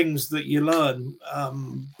 there's things that you learn,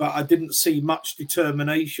 but I didn't see much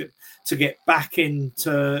determination to get back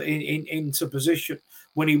into position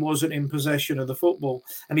when he wasn't in possession of the football,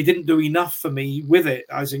 and he didn't do enough for me with it,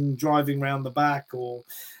 as in driving around the back or,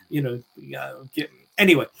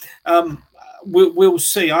 anyway. We'll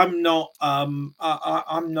see. I'm not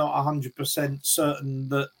 100% certain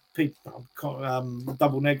that people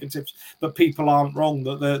double negatives, but people aren't wrong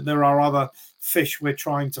that there are other fish we're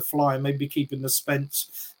trying to fly, maybe keeping the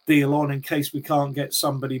Spence deal on in case we can't get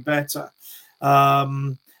somebody better.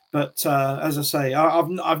 But as I say,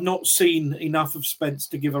 I've not seen enough of Spence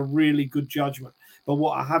to give a really good judgment. But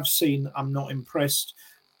what I have seen, I'm not impressed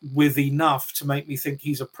with enough to make me think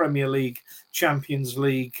he's a Premier League, Champions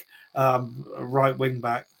League right wing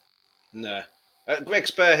back. No. Greg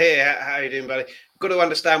Spur here. How are you doing, buddy? Got to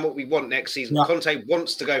understand what we want next season. Yeah. Conte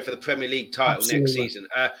wants to go for the Premier League title next season.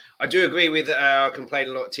 I do agree with, I complain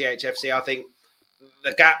a lot at THFC. I think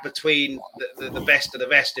the gap between the best of the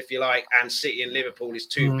rest, if you like, and City and Liverpool is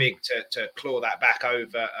too big to claw that back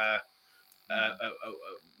over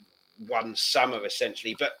one summer,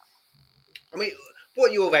 essentially. But, I mean,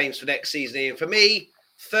 what are your aims for next season, Ian? For me,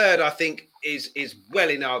 third, I think, is well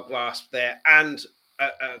in our grasp there, and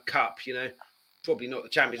a cup, you know. Probably not the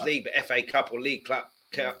Champions League, but FA Cup or League Cup.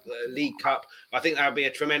 I think that would be a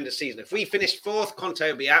tremendous season. If we finished fourth, Conte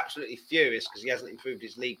will be absolutely furious because he hasn't improved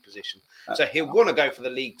his league position. So he'll want to go for the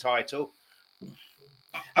league title.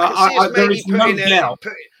 I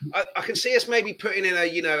can see us maybe putting in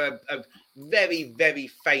a very, very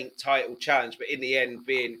faint title challenge, but in the end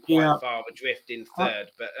being quite far adrift in third.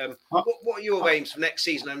 But what are your aims for next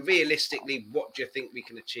season? And realistically, what do you think we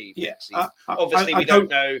can achieve next season? Obviously, we don't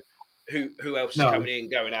know who else is coming in,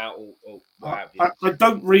 going out, or what have you. I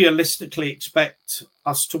don't realistically expect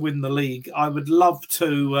us to win the league. I would love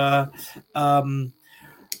to.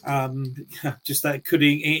 Just that could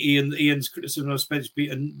Ian's criticism of Spence be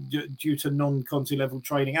due to non-Conte level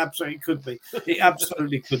training? Absolutely could be. It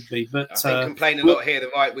absolutely could be. But I think complain a lot here. The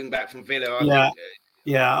right wing back from Villa. I'm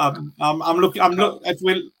looking.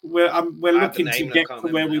 We're looking to get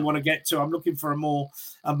to where we want to get to. I'm looking for a more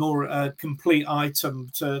complete item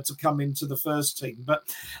to come into the first team. But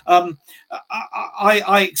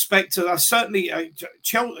I expect to. Certainly,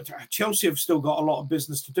 Chelsea have still got a lot of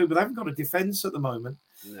business to do, but they haven't got a defence at the moment.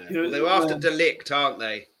 No. You know, Well, they're after De Ligt, aren't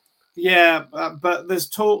they? Yeah, but there's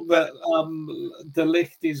talk that De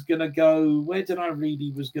Ligt is going to go. Where did I read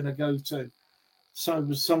he was going to go to? So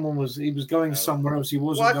he was going somewhere else. He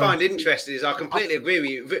wasn't. What I find interesting is I completely agree with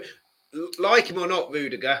you. Like him or not,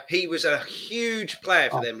 Rudiger, he was a huge player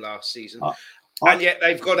for them last season. And yet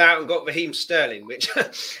they've gone out and got Raheem Sterling, which,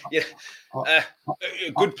 good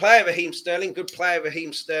player, Raheem Sterling, good player,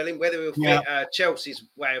 Raheem Sterling. Whether he'll fit Chelsea's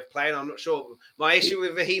way of playing, I'm not sure. My issue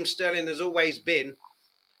with Raheem Sterling has always been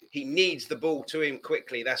he needs the ball to him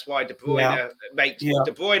quickly. That's why De Bruyne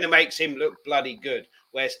makes him look bloody good,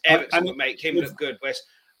 whereas Eriksen would make him look good. Whereas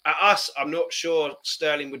at us, I'm not sure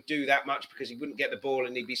Sterling would do that much because he wouldn't get the ball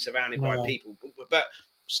and he'd be surrounded by people. But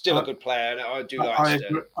still a good player, and I do like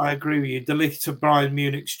Sterling. I agree with you. De Ligt to Bayern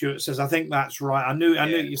Munich, Stuart says. I think that's right. I knew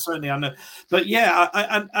you certainly. I know, but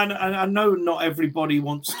I know not everybody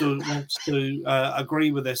wants to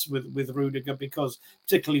agree with this with Rudiger, because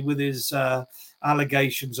particularly with his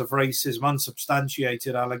allegations of racism,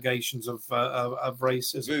 unsubstantiated allegations of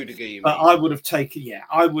racism. Rudiger, you mean? But I would have taken. Yeah,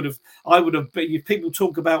 I would have. But if people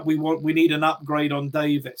talk about we need an upgrade on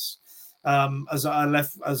Davis. As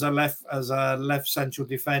a left central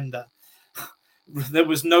defender, there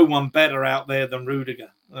was no one better out there than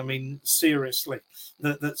Rudiger. I mean, seriously,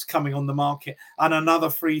 that's coming on the market, and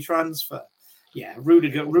another free transfer. Yeah,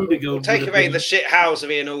 Rudiger. We'll take away the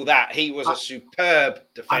shithousery and all that. He was a superb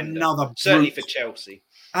defender, certainly for Chelsea,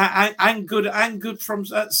 and good from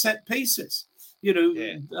set pieces. You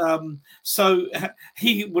know, so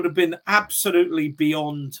he would have been absolutely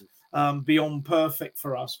beyond perfect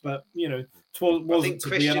for us, but you know, I think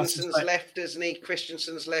Christensen's left, isn't he?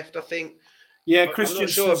 Christensen's left, I think. Yeah,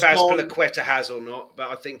 Christensen's I'm not sure if Azpilicueta has or not, but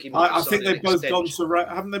I think he might. I think they've both gone to.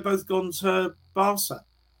 Haven't they both gone to Barca?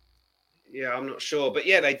 Yeah, I'm not sure, but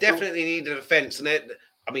yeah, they definitely need a defence, and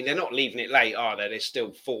they're not leaving it late, are they? There's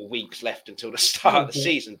still 4 weeks left until the start of the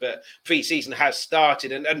season, but pre-season has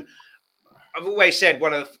started, and I've always said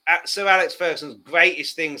one of Sir Alex Ferguson's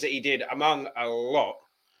greatest things that he did, among a lot.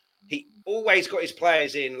 He always got his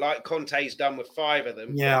players in, like Conte's done with 5 of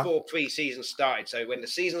them, before pre-season started. So when the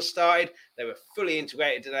season started, they were fully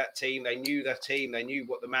integrated to that team. They knew their team. They knew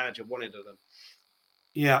what the manager wanted of them.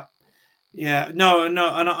 Yeah. No, and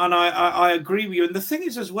I agree with you. And the thing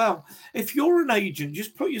is as well, if you're an agent,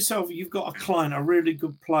 just put yourself, you've got a client, a really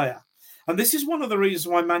good player. And this is one of the reasons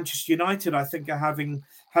why Manchester United, I think, are having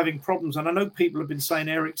problems. And I know people have been saying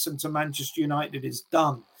Eriksen to Manchester United is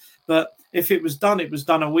done. But if it was done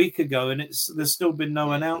a week ago, and there's still been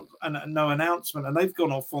no announcement, and they've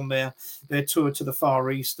gone off on their tour to the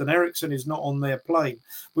Far East, and Eriksen is not on their plane,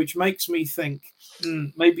 which makes me think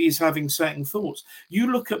maybe he's having second thoughts. You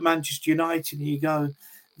look at Manchester United and you go,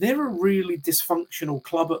 they're a really dysfunctional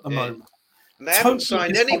club at the moment. And they haven't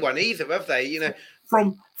signed anyone either, have they? You know,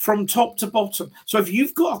 from top to bottom. So if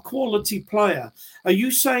you've got a quality player, are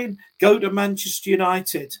you saying go to Manchester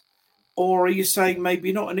United? Or are you saying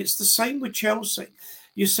maybe not? And it's the same with Chelsea.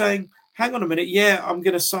 You're saying, hang on a minute, I'm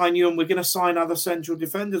going to sign you and we're going to sign other central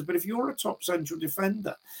defenders. But if you're a top central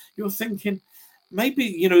defender, you're thinking maybe,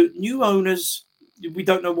 you know, new owners, we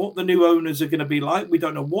don't know what the new owners are going to be like. We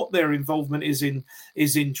don't know what their involvement is in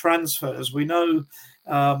transfers. We know,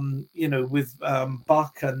 you know, with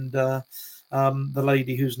Buck and the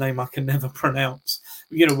lady whose name I can never pronounce,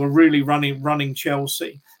 you know, were really running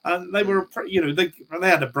Chelsea. And they were, you know, they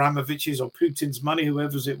had Abramovich's or Putin's money,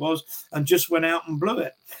 whoever's it was, and just went out and blew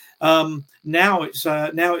it. Now it's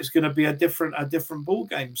going to be a different ball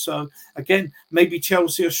game. So again, maybe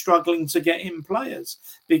Chelsea are struggling to get in players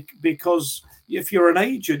because if you're an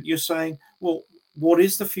agent, you're saying, well, what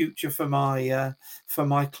is the future for my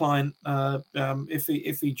client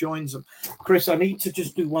if he joins them? Chris, I need to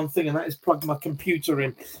just do one thing, and that is plug my computer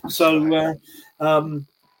in. So.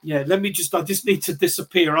 Let me I just need to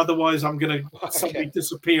disappear. Otherwise, I'm going to suddenly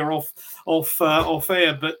disappear off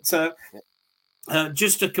air. But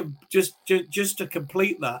just to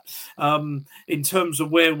complete that, in terms of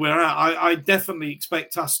where we're at, I definitely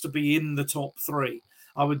expect us to be in the top 3.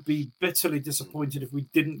 I would be bitterly disappointed if we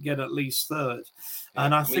didn't get at least third.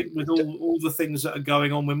 And I think with all the things that are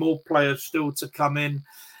going on, with more players still to come in,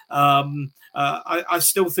 I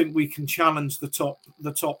still think we can challenge the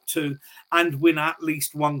top 2 and win at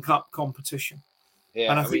least one cup competition.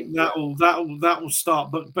 Yeah, and I think that will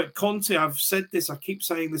start. But Conte, I've said this, I keep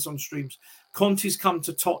saying this on streams. Conte's come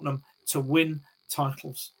to Tottenham to win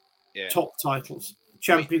titles, top titles,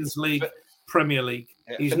 Champions League, Premier League.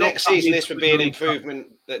 For next season, this would be an improvement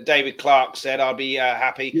that David Clark said. I'll be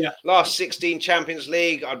happy. Yeah. Last 16 Champions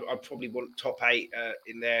League, I'd probably want top 8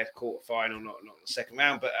 in their quarterfinal, not the second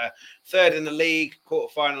round, but third in the league,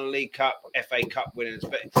 quarterfinal, League Cup, FA Cup winners.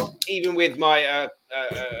 But even with my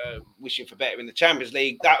wishing for better in the Champions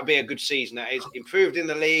League, that would be a good season. That is improved in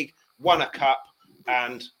the league, won a cup,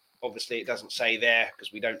 and obviously it doesn't say there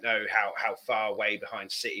because we don't know how far away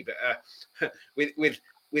behind City. But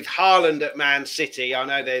with Haaland at Man City, I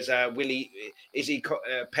know there's Willie. Is he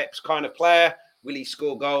Pep's kind of player? Will he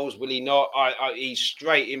score goals? Will he not? He's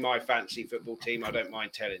straight in my fantasy football team. I don't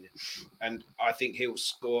mind telling you. And I think he'll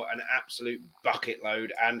score an absolute bucket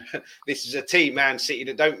load. And this is a team, Man City,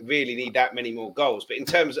 that don't really need that many more goals. But in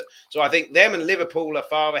terms of, so I think them and Liverpool are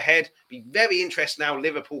far ahead. Be very interesting how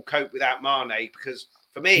Liverpool cope without Mane, because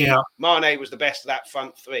for me, Mane was the best of that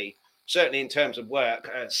front three, certainly in terms of work.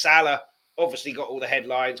 Salah obviously got all the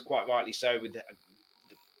headlines, quite rightly so, with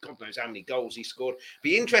God knows how many goals he scored.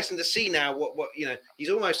 Be interesting to see now what he's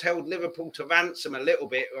almost held Liverpool to ransom a little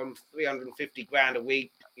bit on 350 grand a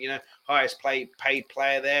week, highest paid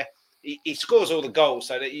player there. He scores all the goals,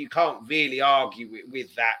 so that you can't really argue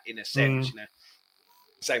with that in a sense,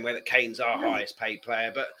 same way that Kane's our highest paid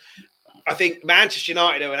player. But I think Manchester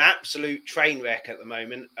United are an absolute train wreck at the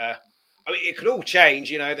moment. I mean, it could all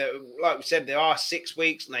change, like we said, there are 6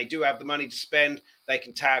 weeks and they do have the money to spend. They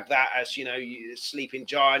can tag that as, sleeping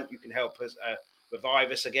giant. You can help us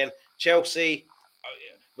revive us again. Chelsea,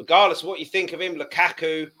 regardless of what you think of him,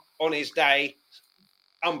 Lukaku on his day,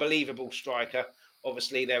 unbelievable striker.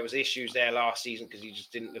 Obviously, there was issues there last season because he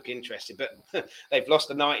just didn't look interested. But they've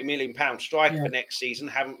lost a £90 million striker for next season.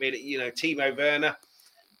 Haven't really, Timo Werner,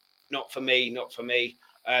 not for me.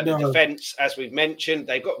 The defence, as we've mentioned,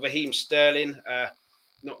 they've got Raheem Sterling.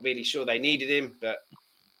 Not really sure they needed him, but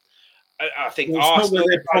I think Arsenal. Not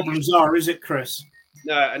where their problems are, is it, Chris?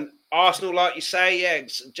 No, and Arsenal, like you say,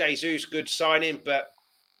 Jesus, good signing, but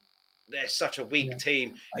they're such a weak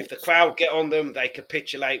team. If the crowd get on them, they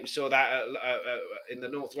capitulate. We saw that in the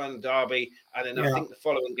North London derby, and then I think the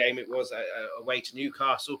following game it was away to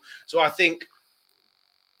Newcastle. So I think.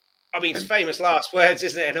 I mean, it's famous last words,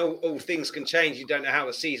 isn't it? And all things can change. You don't know how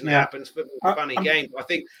the season happens. Football's a funny game. I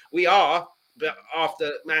think we are, but after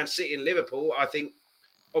Man City and Liverpool, I think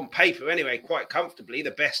on paper anyway, quite comfortably,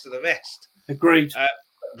 the best of the rest. Agreed.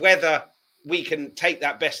 Whether we can take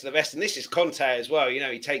that best of the rest, and this is Conte as well.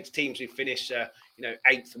 He takes teams who finish,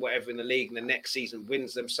 8th or whatever in the league, and the next season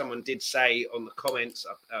wins them. Someone did say on the comments,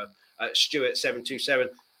 Stuart727,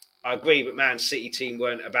 I agree, but Man City team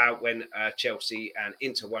weren't about when Chelsea and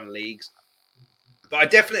Inter won leagues.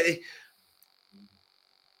 But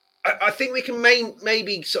I think we can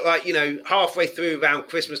maybe sort of like, halfway through around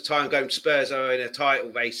Christmas time going Spurs are in a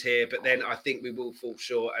title race here, but then I think we will fall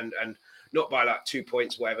short and not by like 2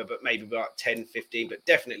 points, whatever, but maybe by like 10, 15, but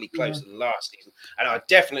definitely closer than last season. And I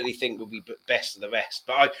definitely think we'll be best of the rest.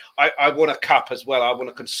 But I want a cup as well. I want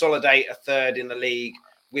to consolidate a third in the league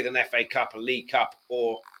with an FA Cup, a League Cup,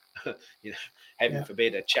 or heaven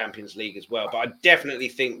forbid, a Champions League as well. But I definitely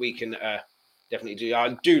think we can definitely do.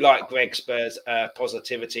 I do like Greg Spurs'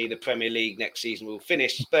 positivity. The Premier League next season will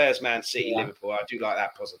finish Spurs, Man City, Liverpool. I do like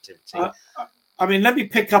that positivity. I mean, let me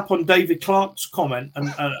pick up on David Clark's comment,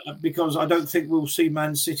 and because I don't think we'll see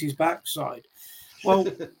Man City's backside. Well,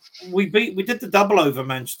 we did the double over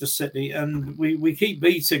Manchester City, and we keep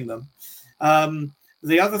beating them.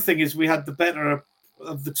 The other thing is we had the better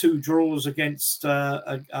of the 2 draws against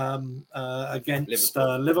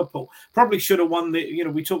Liverpool. Probably should have won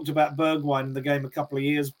we talked about Bergwijn in the game a couple of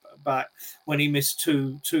years back when he missed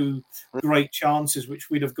two great chances, which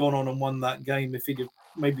we'd have gone on and won that game if he'd have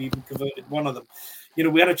maybe even converted one of them.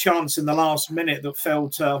 We had a chance in the last minute that fell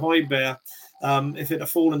to Højbjerg. If it had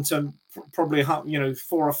fallen to probably 4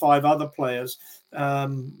 or 5 other players,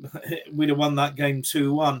 we'd have won that game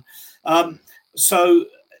 2-1. So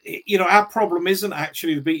our problem isn't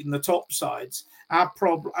actually beating the top sides. Our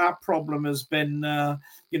problem has been,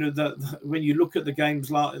 when you look at the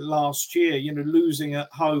games last year, losing at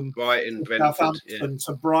home, Brighton, Southampton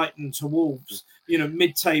to Brighton to Wolves,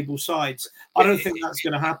 mid-table sides. I don't think that's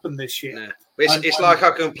going to happen this year. No. It's like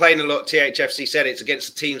I complain a lot. THFC said it's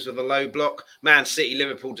against the teams with a low block. Man City,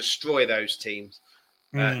 Liverpool destroy those teams.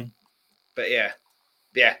 But yeah,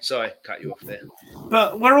 sorry, cut you off there.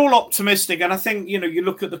 But we're all optimistic, and I think you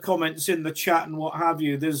look at the comments in the chat and what have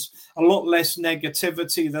you. There's a lot less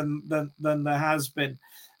negativity than there has been,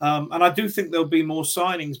 and I do think there'll be more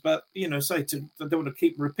signings. But I don't want to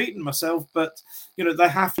keep repeating myself, but they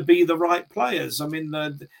have to be the right players. I mean,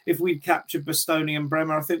 if we'd captured Bastoni and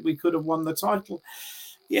Bremer, I think we could have won the title.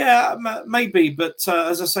 Yeah, maybe, but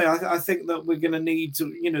as I say, I think that we're going to need to,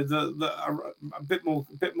 a bit more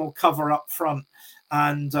cover up front,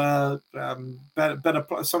 and someone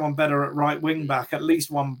better at right wing back, at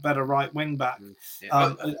least one better right wing back,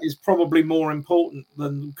 is probably more important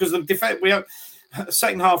than, because the defense we have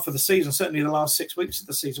second half of the season, certainly the last 6 weeks of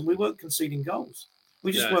the season, we weren't conceding goals.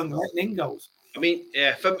 We just weren't letting in goals. I mean,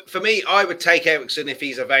 yeah, for me, I would take Eriksen if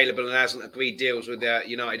he's available and hasn't agreed deals with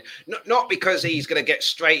United. Not because he's going to get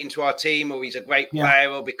straight into our team or he's a great player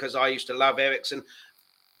or because I used to love Eriksen.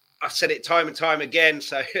 I've said it time and time again,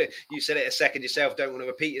 so you said it a second yourself, don't want to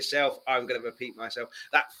repeat yourself. I'm going to repeat myself.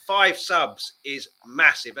 That 5 subs is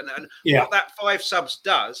massive. And what that 5 subs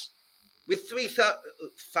does, with three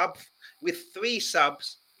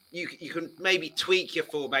subs, you can maybe tweak your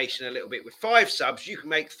formation a little bit. With 5 subs, you can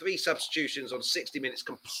make 3 substitutions on 60 minutes,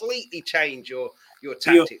 completely change your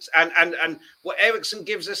tactics. And what Eriksen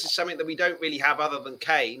gives us is something that we don't really have other than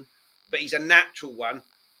Kane, but he's a natural one,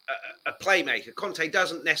 a playmaker. Conte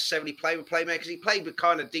doesn't necessarily play with playmakers. He played with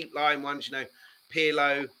kind of deep line ones,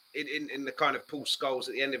 Pirlo in the kind of Paul Scholes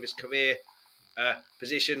at the end of his career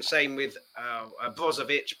position. Same with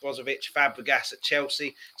Brozovic, Fabregas at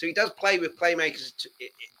Chelsea. So he does play with playmakers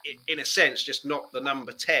in a sense, just not the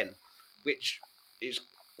number 10, which is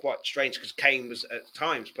quite strange because Kane was at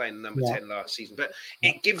times playing the number 10 last season. But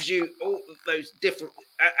it gives you all those different,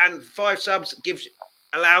 and 5 subs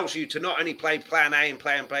allows you to not only play plan A and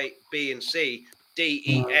plan B and C, D,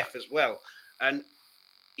 E, F as well. And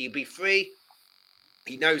he'll be free.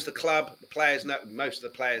 He knows the club. The players know, most of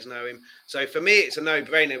the players know him. So for me, it's a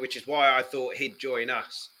no-brainer, which is why I thought he'd join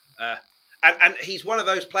us. And he's one of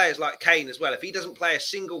those players like Kane as well. If he doesn't play a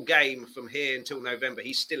single game from here until November,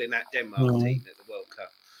 he's still in that Denmark team at the World Cup.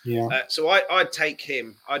 Yeah. So I'd take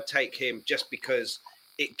him. I'd take him just because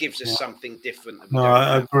it gives us something different.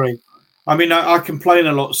 I agree. I mean, I complain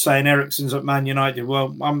a lot saying Eriksen's at Man United.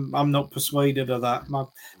 Well, I'm not persuaded of that.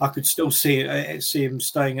 I could still see him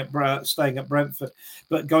staying at Brentford,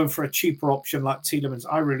 but going for a cheaper option like Tielemans,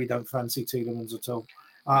 I really don't fancy Tielemans at all.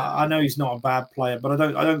 I know he's not a bad player, but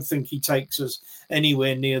I don't think he takes us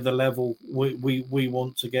anywhere near the level we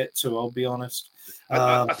want to get to. I'll be honest.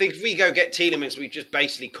 I think if we go get Tielemans, we just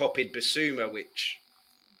basically copied Bissouma, which.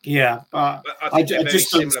 Yeah, I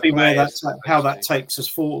just don't see how that takes us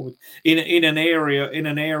forward in an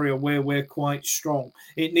area where we're quite strong.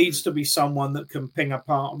 It needs to be someone that can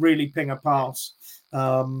really ping a pass,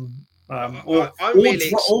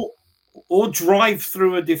 or drive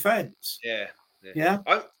through a defense. Yeah.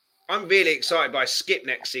 I'm really excited by Skip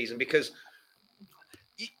next season because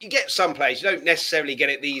you get some players, you don't necessarily get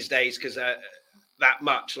it these days because. That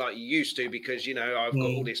much like you used to because, I've got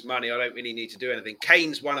all this money. I don't really need to do anything.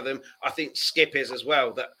 Kane's one of them. I think Skip is as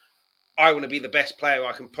well, that I want to be the best player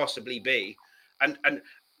I can possibly be. And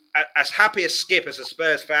as happy as Skip as a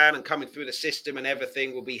Spurs fan and coming through the system and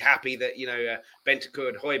everything will be happy that, Bentancur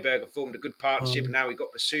and Højbjerg have formed a good partnership and now we've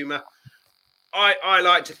got Bissouma. I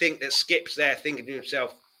like to think that Skip's there thinking to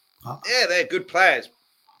himself, they're good players.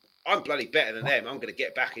 I'm bloody better than them. I'm going to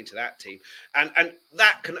get back into that team. And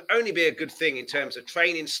that can only be a good thing in terms of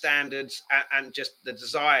training standards and just the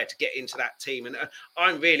desire to get into that team. And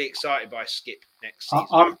I'm really excited by Skip next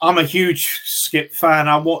season. I'm a huge Skip fan.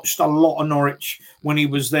 I watched a lot of Norwich when he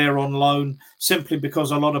was there on loan, simply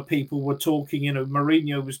because a lot of people were talking,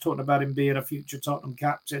 Mourinho was talking about him being a future Tottenham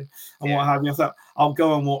captain and what have you. I thought, I'll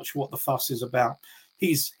go and watch what the fuss is about.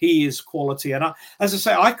 He is quality, and as I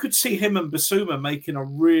say, I could see him and Bissouma making a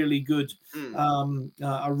really good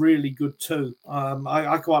two.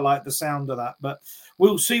 I quite like the sound of that, but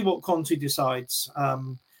we'll see what Conte decides.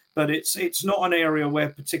 But it's not an area where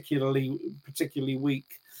particularly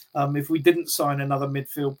weak. If we didn't sign another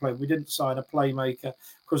midfield player, we didn't sign a playmaker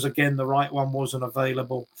because again the right one wasn't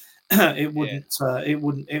available. It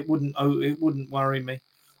wouldn't worry me.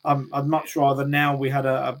 I'd much rather now we had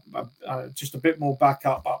just a bit more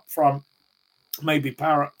backup up front. Maybe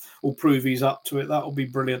Parrott will prove he's up to it. That'll be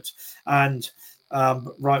brilliant. And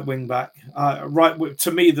right wing back.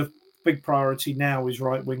 To me, the big priority now is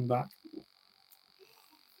right wing back.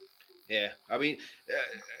 Yeah, I mean,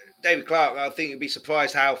 David Clarke. I think you'd be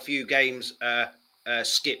surprised how few games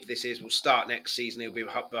Skip will start next season. He'll be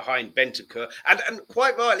behind Bentancur, and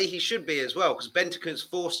quite rightly he should be as well because Bentancur's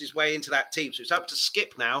forced his way into that team. So it's up to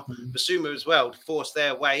Skip now, Bissouma as well, to force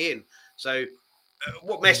their way in. So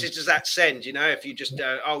what message does that send? If you just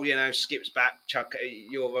Skip's back, Chuck,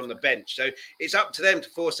 you're on the bench. So it's up to them to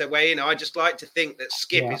force their way in. I just like to think that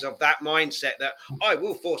Skip is of that mindset that I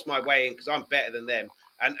will force my way in because I'm better than them,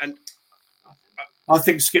 and I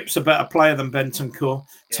think Skip's a better player than Bentancur.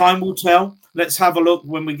 Yeah. Time will tell. Let's have a look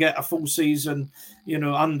when we get a full season,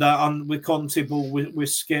 with Conte ball with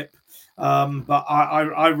Skip. But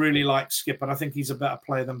I really like Skip, and I think he's a better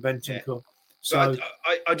player than Bentancur. Yeah. So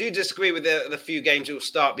I do disagree with the few games he'll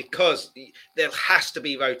start, because there has to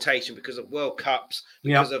be rotation because of World Cups,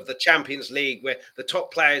 because of the Champions League, where the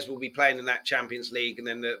top players will be playing in that Champions League, and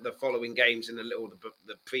then the following games in the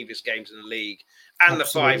previous games in the league, and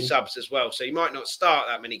Absolutely. the 5 subs as well. So you might not start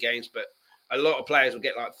that many games, but a lot of players will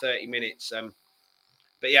get like 30 minutes.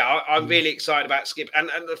 But yeah, I'm really excited about Skip,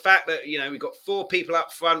 and the fact that we've got 4 people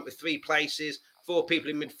up front with 3 places, 4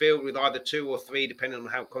 people in midfield with either 2 or 3, depending on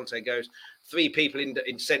how Conte goes. 3 people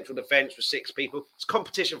in central defence with 6 people. It's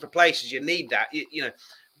competition for places. You need that.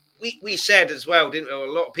 We said as well, didn't we?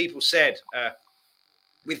 A lot of people said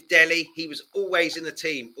with Dele, he was always in the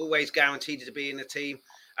team, always guaranteed to be in the team.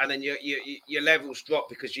 And then your levels drop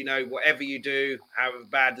because whatever you do, however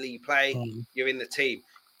badly you play, you're in the team.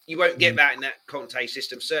 You won't get that in that Conte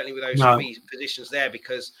system, certainly with those 3 positions there,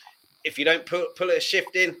 because if you don't pull a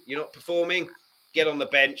shift in, you're not performing. Get on the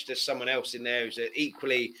bench. There's someone else in there who's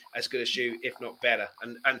equally as good as you, if not better,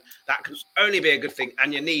 and that can only be a good thing.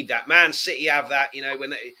 And you need that. Man City have that.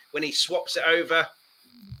 When he swaps it over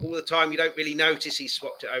all the time, you don't really notice he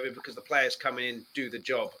swapped it over because the players come in and do the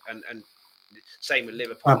job. And same with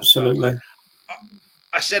Liverpool. Absolutely.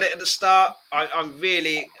 I said it at the start. I'm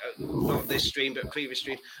really, not this stream, but previous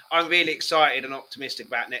stream, I'm really excited and optimistic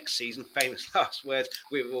about next season. Famous last words.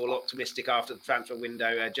 We were all optimistic after the transfer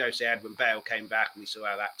window. Jose Edwin Bale came back and we saw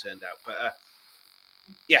how that turned out. But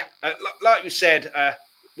like you said,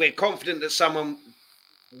 we're confident that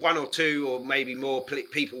 1 or 2 or maybe more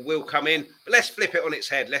people will come in. But let's flip it on its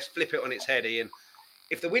head. Ian.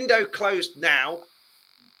 If the window closed now,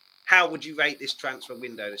 how would you rate this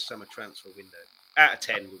summer transfer window? Out of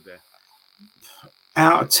 10 would be.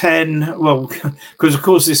 Out of 10, well, because of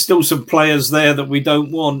course there's still some players there that we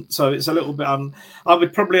don't want, so it's a little bit. I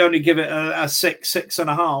would probably only give it a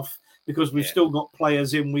 6.5, because we've still got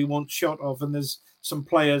players in we want shot of, and there's some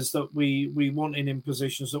players that we want in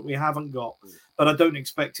positions that we haven't got. But I don't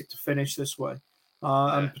expect it to finish this way.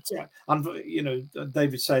 And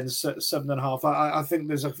David saying 7.5. I think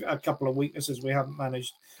there's a couple of weaknesses we haven't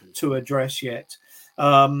managed to address yet.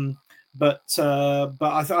 But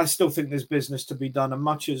I still think there's business to be done. And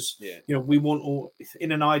much as we want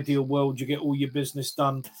in an ideal world, you get all your business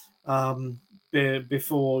done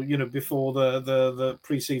before the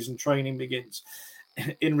pre-season training begins.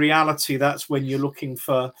 In reality, that's when you're looking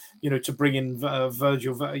for to bring in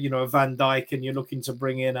Virgil, Van Dijk, and you're looking to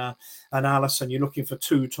bring in an Alisson. You're looking for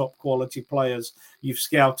 2 top quality players. You've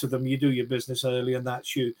scouted them. You do your business early, and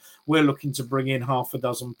that's you. We're looking to bring in half a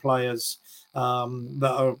dozen players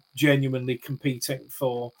that are genuinely competing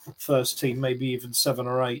for first team, maybe even 7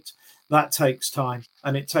 or 8. That takes time,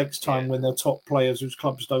 and it takes time when they're top players whose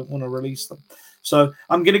clubs don't want to release them. So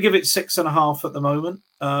I'm going to give it 6.5 at the moment.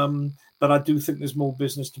 But I do think there's more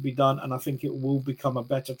business to be done, and I think it will become a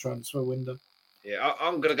better transfer window. Yeah,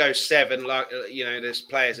 I'm going to go 7. There's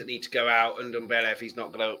players that need to go out. And Ndombele, if he's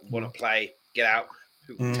not going to want to play, get out.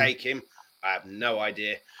 Who can take him? I have no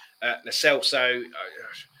idea. Lo Celso,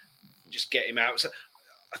 just get him out. So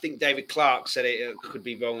I think David Clark said it. Could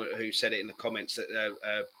be wrong. Who said it in the comments that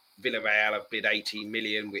Villarreal have bid 18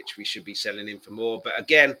 million, which we should be selling him for more. But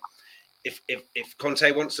again, if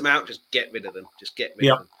Conte wants them out, just get rid of them. Just get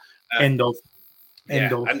rid of them. End of.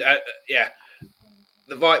 And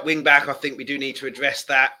the right wing back, I think we do need to address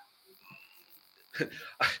that.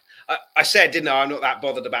 I said, didn't I? I'm not that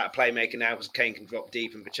bothered about a playmaker now because Kane can drop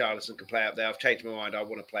deep and Richarlison can play up there. I've changed my mind. I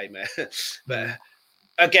want to play more. But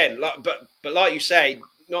again, but like you say,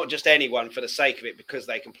 not just anyone for the sake of it because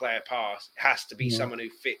they can play a pass. It has to be someone who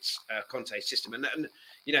fits Conte's system. And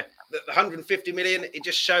the 150 million, it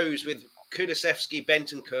just shows with Kulusevski,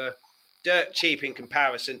 Bentancur, dirt cheap in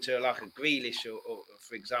comparison to like a Grealish or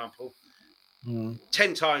for example,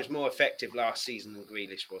 10 times more effective last season than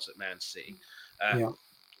Grealish was at Man City.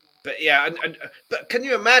 But can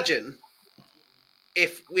you imagine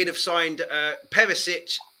if we'd have signed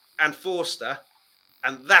Perisic and Forster,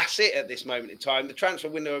 and that's it at this moment in time? The transfer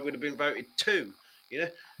window would have been voted 2.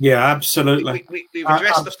 Yeah, absolutely. We've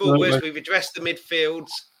addressed the forwards, we've addressed the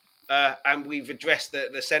midfields. And we've addressed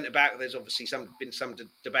the centre back. There's obviously been some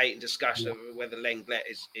debate and discussion over whether Lenglet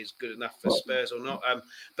is good enough for Spurs or not.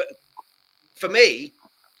 But for me,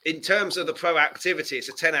 in terms of the proactivity, it's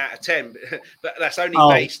a 10 out of 10. But that's only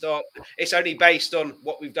based on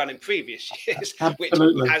what we've done in previous years, which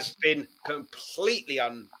has been completely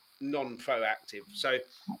non-proactive. So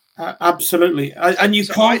absolutely, and you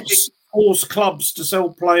can't. force clubs to sell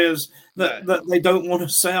players that they don't want to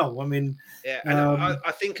sell. I mean, yeah, and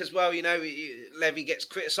I think as well, you know, Levy gets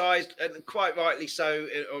criticised, and quite rightly so,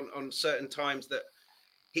 on certain times that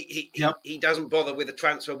he doesn't bother with the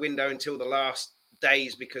transfer window until the last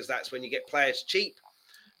days, because that's when you get players cheap,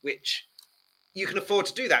 which you can afford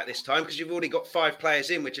to do that this time because you've already got 5 players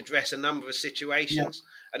in which address a number of situations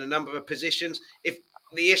and a number of positions. If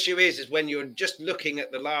the issue is when you're just looking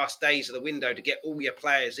at the last days of the window to get all your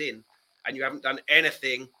players in and you haven't done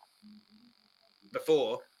anything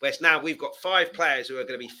before, whereas now we've got 5 players who are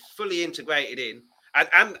going to be fully integrated in,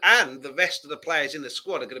 and the rest of the players in the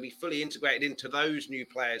squad are going to be fully integrated into those new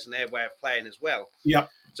players and their way of playing as well. Yeah.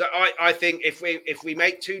 So I think if we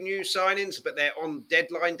make 2 new signings, but they're on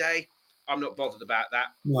deadline day, I'm not bothered about that.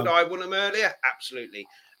 No. Would I want them earlier? Absolutely.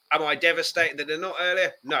 Am I devastated that they're not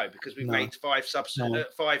earlier? No, because we've made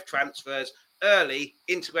 5 transfers early,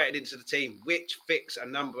 integrated into the team, which fix a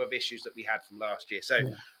number of issues that we had from last year. So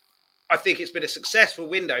I think it's been a successful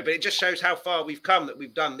window, but it just shows how far we've come that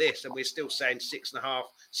we've done this, and we're still saying 6.5,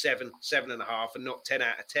 7, 7.5, and not 10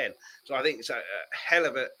 out of 10. So I think it's a hell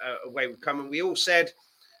of a way we've come. And we all said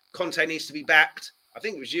Conte needs to be backed. I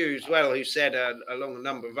think it was you as well who said, along a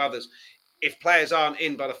number of others, if players aren't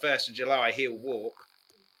in by the 1st of July, he'll walk.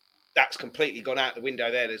 That's completely gone out the window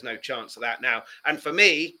there. There's no chance of that now. And for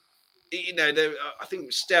me, you know, I think it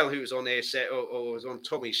was Stell who was on here, said, or was on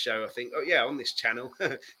Tommy's show, I think. Oh, yeah, on this channel.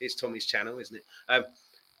 It's Tommy's channel, isn't it?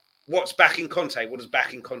 What's backing Conte? What does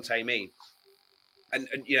backing Conte mean? And,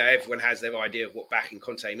 you know, everyone has their idea of what backing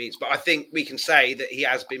Conte means. But I think we can say that he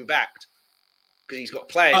has been backed because he's got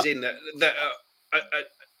players in that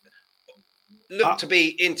look to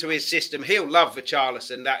be into his system. He'll love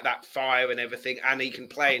Richarlison, that fire and everything, and he can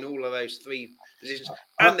play in all of those 3 positions.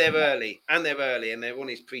 And they're early, and they're on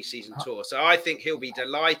his pre-season tour. So I think he'll be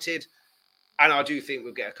delighted, and I do think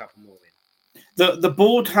we'll get a couple more in. The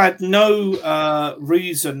board had no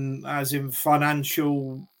reason, as in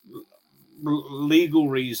financial, legal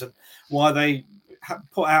reason, why they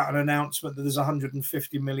put out an announcement that there's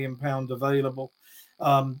 £150 million available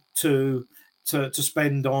to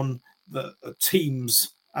spend on the teams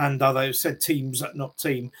and other, said teams, not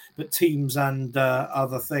team, but teams and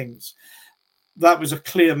other things. That was a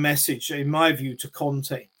clear message, in my view, to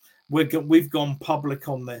Conte. We've gone public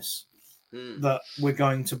on this, that we're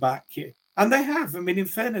going to back you. And they have. I mean, in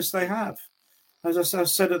fairness, they have. As I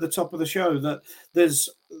said at the top of the show, that there's,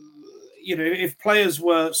 you know, if players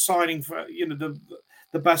were signing for, you know,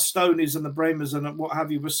 the Bastonis and the Bremers and what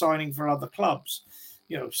have you were signing for other clubs,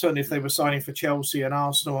 you know, certainly if they were signing for Chelsea and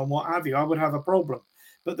Arsenal and what have you, I would have a problem.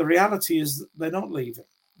 But the reality is that they're not leaving.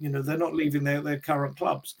 You know, they're not leaving their current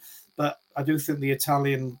clubs. But I do think the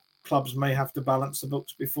Italian clubs may have to balance the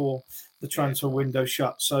books before the transfer window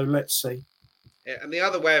shuts. So let's see. Yeah, and the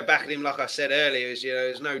other way of backing him, like I said earlier, is, you know,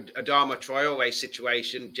 there's no Adama Traore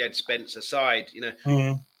situation, Jed Spence aside. You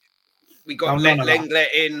know, we got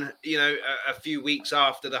Lenglet in, you know, a few weeks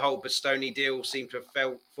after the whole Bastoni deal seemed to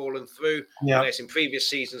have fallen through. Yeah. Whereas in previous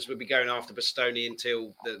seasons, we'd be going after Bastoni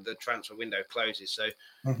until the transfer window closes. So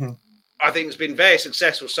I think it's been very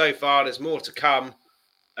successful so far. There's more to come,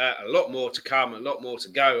 a lot more to come, a lot more to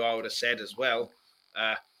go, I would have said as well.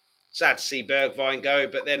 Sad to see Bergwijn go,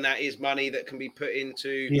 but then that is money that can be put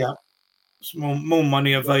into... Yeah, it's more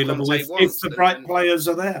money available if the right players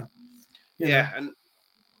are there. Yeah,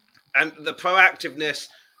 and the proactiveness,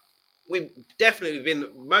 we've definitely been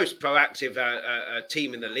the most proactive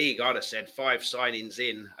team in the league, I'd have said. 5 signings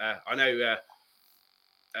in. I know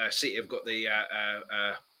City have got the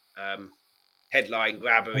headline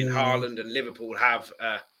grabber in Haaland, and Liverpool have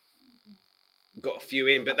got a few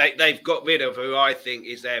in, but they've got rid of who I think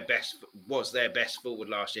was their best forward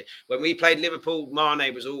last year. When we played Liverpool,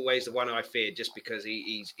 Mane was always the one I feared, just because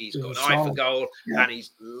he's got an eye for goal and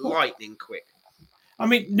he's lightning quick. I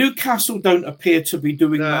mean, Newcastle don't appear to be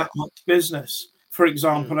doing that much business. For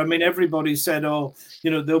example, I mean, everybody said, oh, you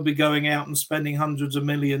know, they'll be going out and spending hundreds of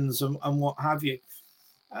millions and what have you.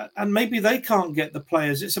 And maybe they can't get the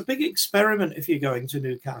players. It's a big experiment if you're going to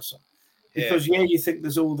Newcastle. Because, you think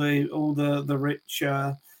there's all the rich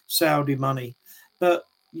Saudi money. But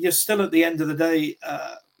you're still, at the end of the day,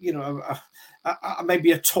 you know,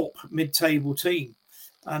 maybe a top mid-table team.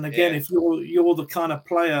 And again, if you're the kind of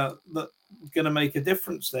player that's going to make a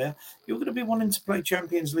difference there, you're going to be wanting to play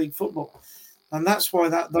Champions League football. And that's why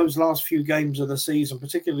those last few games of the season,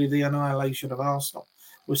 particularly the annihilation of Arsenal,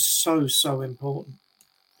 was so important.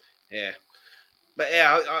 Yeah. But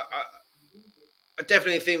I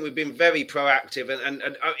definitely think we've been very proactive, and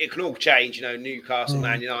it can all change. You know, Newcastle,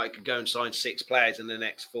 Man United could go and sign 6 players in the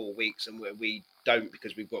next 4 weeks, and we don't,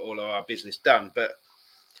 because we've got all of our business done. But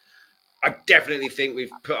I definitely think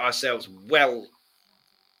we've put ourselves well,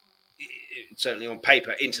 certainly on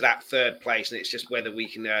paper, into that third place, and it's just whether we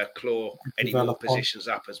can claw any more positions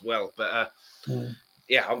up as well. But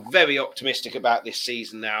yeah, I'm very optimistic about this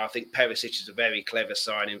season now. I think Perisic is a very clever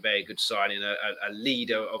signing, very good signing, a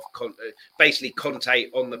leader of basically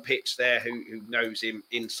Conte on the pitch there, who knows him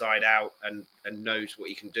inside out and knows what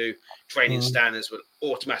he can do. Training standards will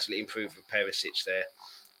automatically improve with Perisic there.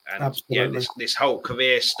 And absolutely. This whole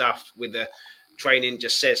career stuff with the training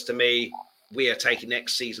just says to me, we are taking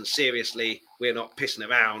next season seriously. We're not pissing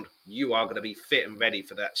around. You are going to be fit and ready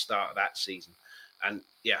for that start of that season. And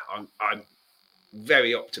yeah, I'm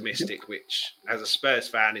very optimistic, which as a Spurs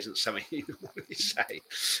fan isn't something you normally say.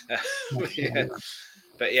 Okay.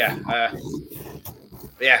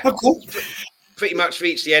 Pretty much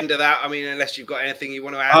reached the end of that. I mean, unless you've got anything you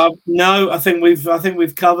want to add. No, I think we've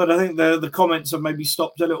covered. I think the comments have maybe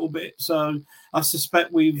stopped a little bit, so I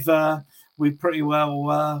suspect we've pretty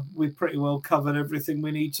well covered everything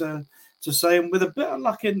we need to say. And with a bit of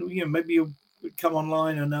luck, maybe you'll come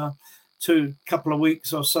online in couple of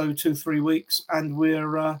weeks or so, 2-3 weeks, and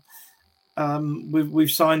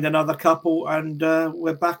we've signed another couple, and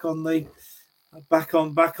we're back on the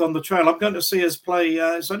trail. I'm going to see us play.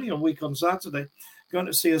 It's only a week on Saturday. Going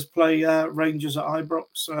to see us play Rangers at Ibrox.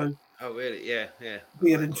 So. Oh really? Yeah.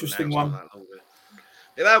 Be an interesting one.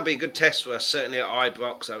 Yeah, that would be a good test for us. certainly at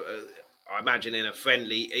Ibrox. I imagine in a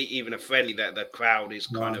friendly, that the crowd is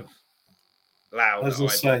kind of loud. As I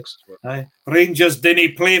say, Rangers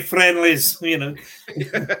didn't play friendlies. There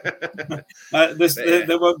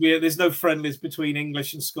won't be. There's no friendlies between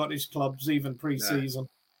English and Scottish clubs, even pre-season. No.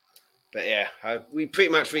 But yeah, we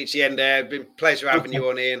pretty much reached the end there. It's been a pleasure having you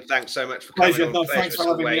on, Ian. Thanks so much for coming on. No, thanks for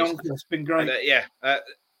having me on. It's been great. And,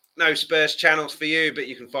 no Spurs channels for you, but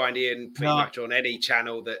you can find Ian pretty much on any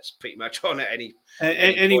channel that's pretty much on at any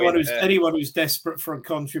anyone point. Anyone who's desperate for a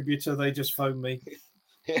contributor, they just phone me.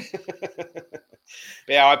 But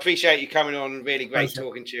yeah, I appreciate you coming on. Really great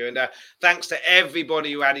talking to you, and thanks to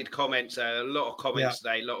everybody who added comments. A lot of comments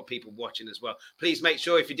today, a lot of people watching as well. Please make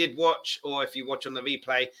sure if you did watch, or if you watch on the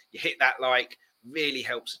replay, you hit that like. Really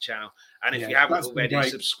helps the channel. And if you haven't already,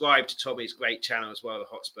 subscribe to Tommy's great channel as well, the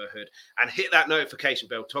Hotspur Hood, and hit that notification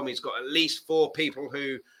bell. Tommy's got at least 4 people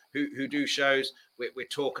who do shows. We're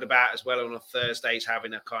talking about as well on Thursdays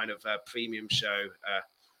having a kind of premium show.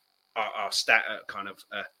 Our kind of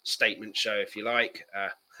statement show, if you like.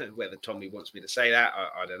 Whether Tommy wants me to say that,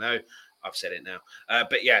 I don't know. I've said it now.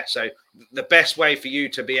 But yeah, so the best way for you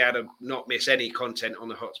to be able to not miss any content on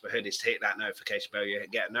the Hotspur Hood is to hit that notification bell. You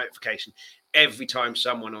get a notification every time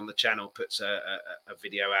someone on the channel puts a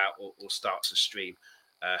video out or starts a stream.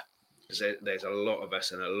 Because there's a lot of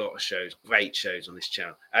us and a lot of shows, great shows on this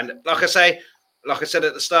channel. And like I said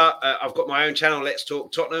at the start, I've got my own channel, Let's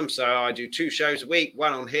Talk Tottenham. So I do 2 shows a week,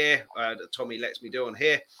 one on here that Tommy lets me do on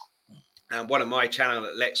here, and one on my channel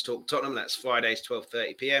at Let's Talk Tottenham. That's Fridays,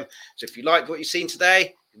 12:30 p.m. So if you like what you've seen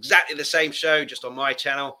today, exactly the same show, just on my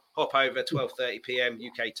channel, hop over 12:30 p.m.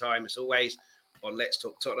 UK time, as always, on Let's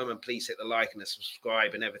Talk Tottenham, and please hit the like and the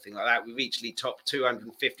subscribe and everything like that. We've recently topped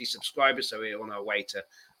 250 subscribers, so we're on our way to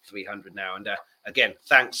 300 now. And again,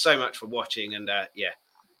 thanks so much for watching. And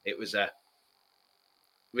it was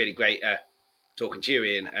really great talking to you,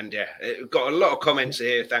 Ian. And got a lot of comments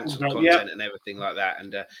here. Thanks for the content and everything like that.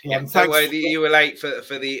 And don't worry that you were late for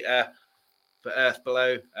Earth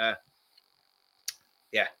Below.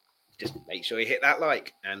 Just make sure you hit that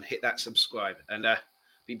like and hit that subscribe. And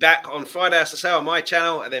be back on Friday, as I say, on my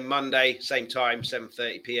channel, and then Monday, same time,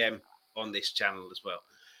 7:30 p.m. on this channel as well.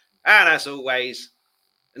 And as always,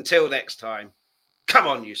 until next time, come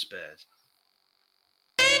on, you Spurs.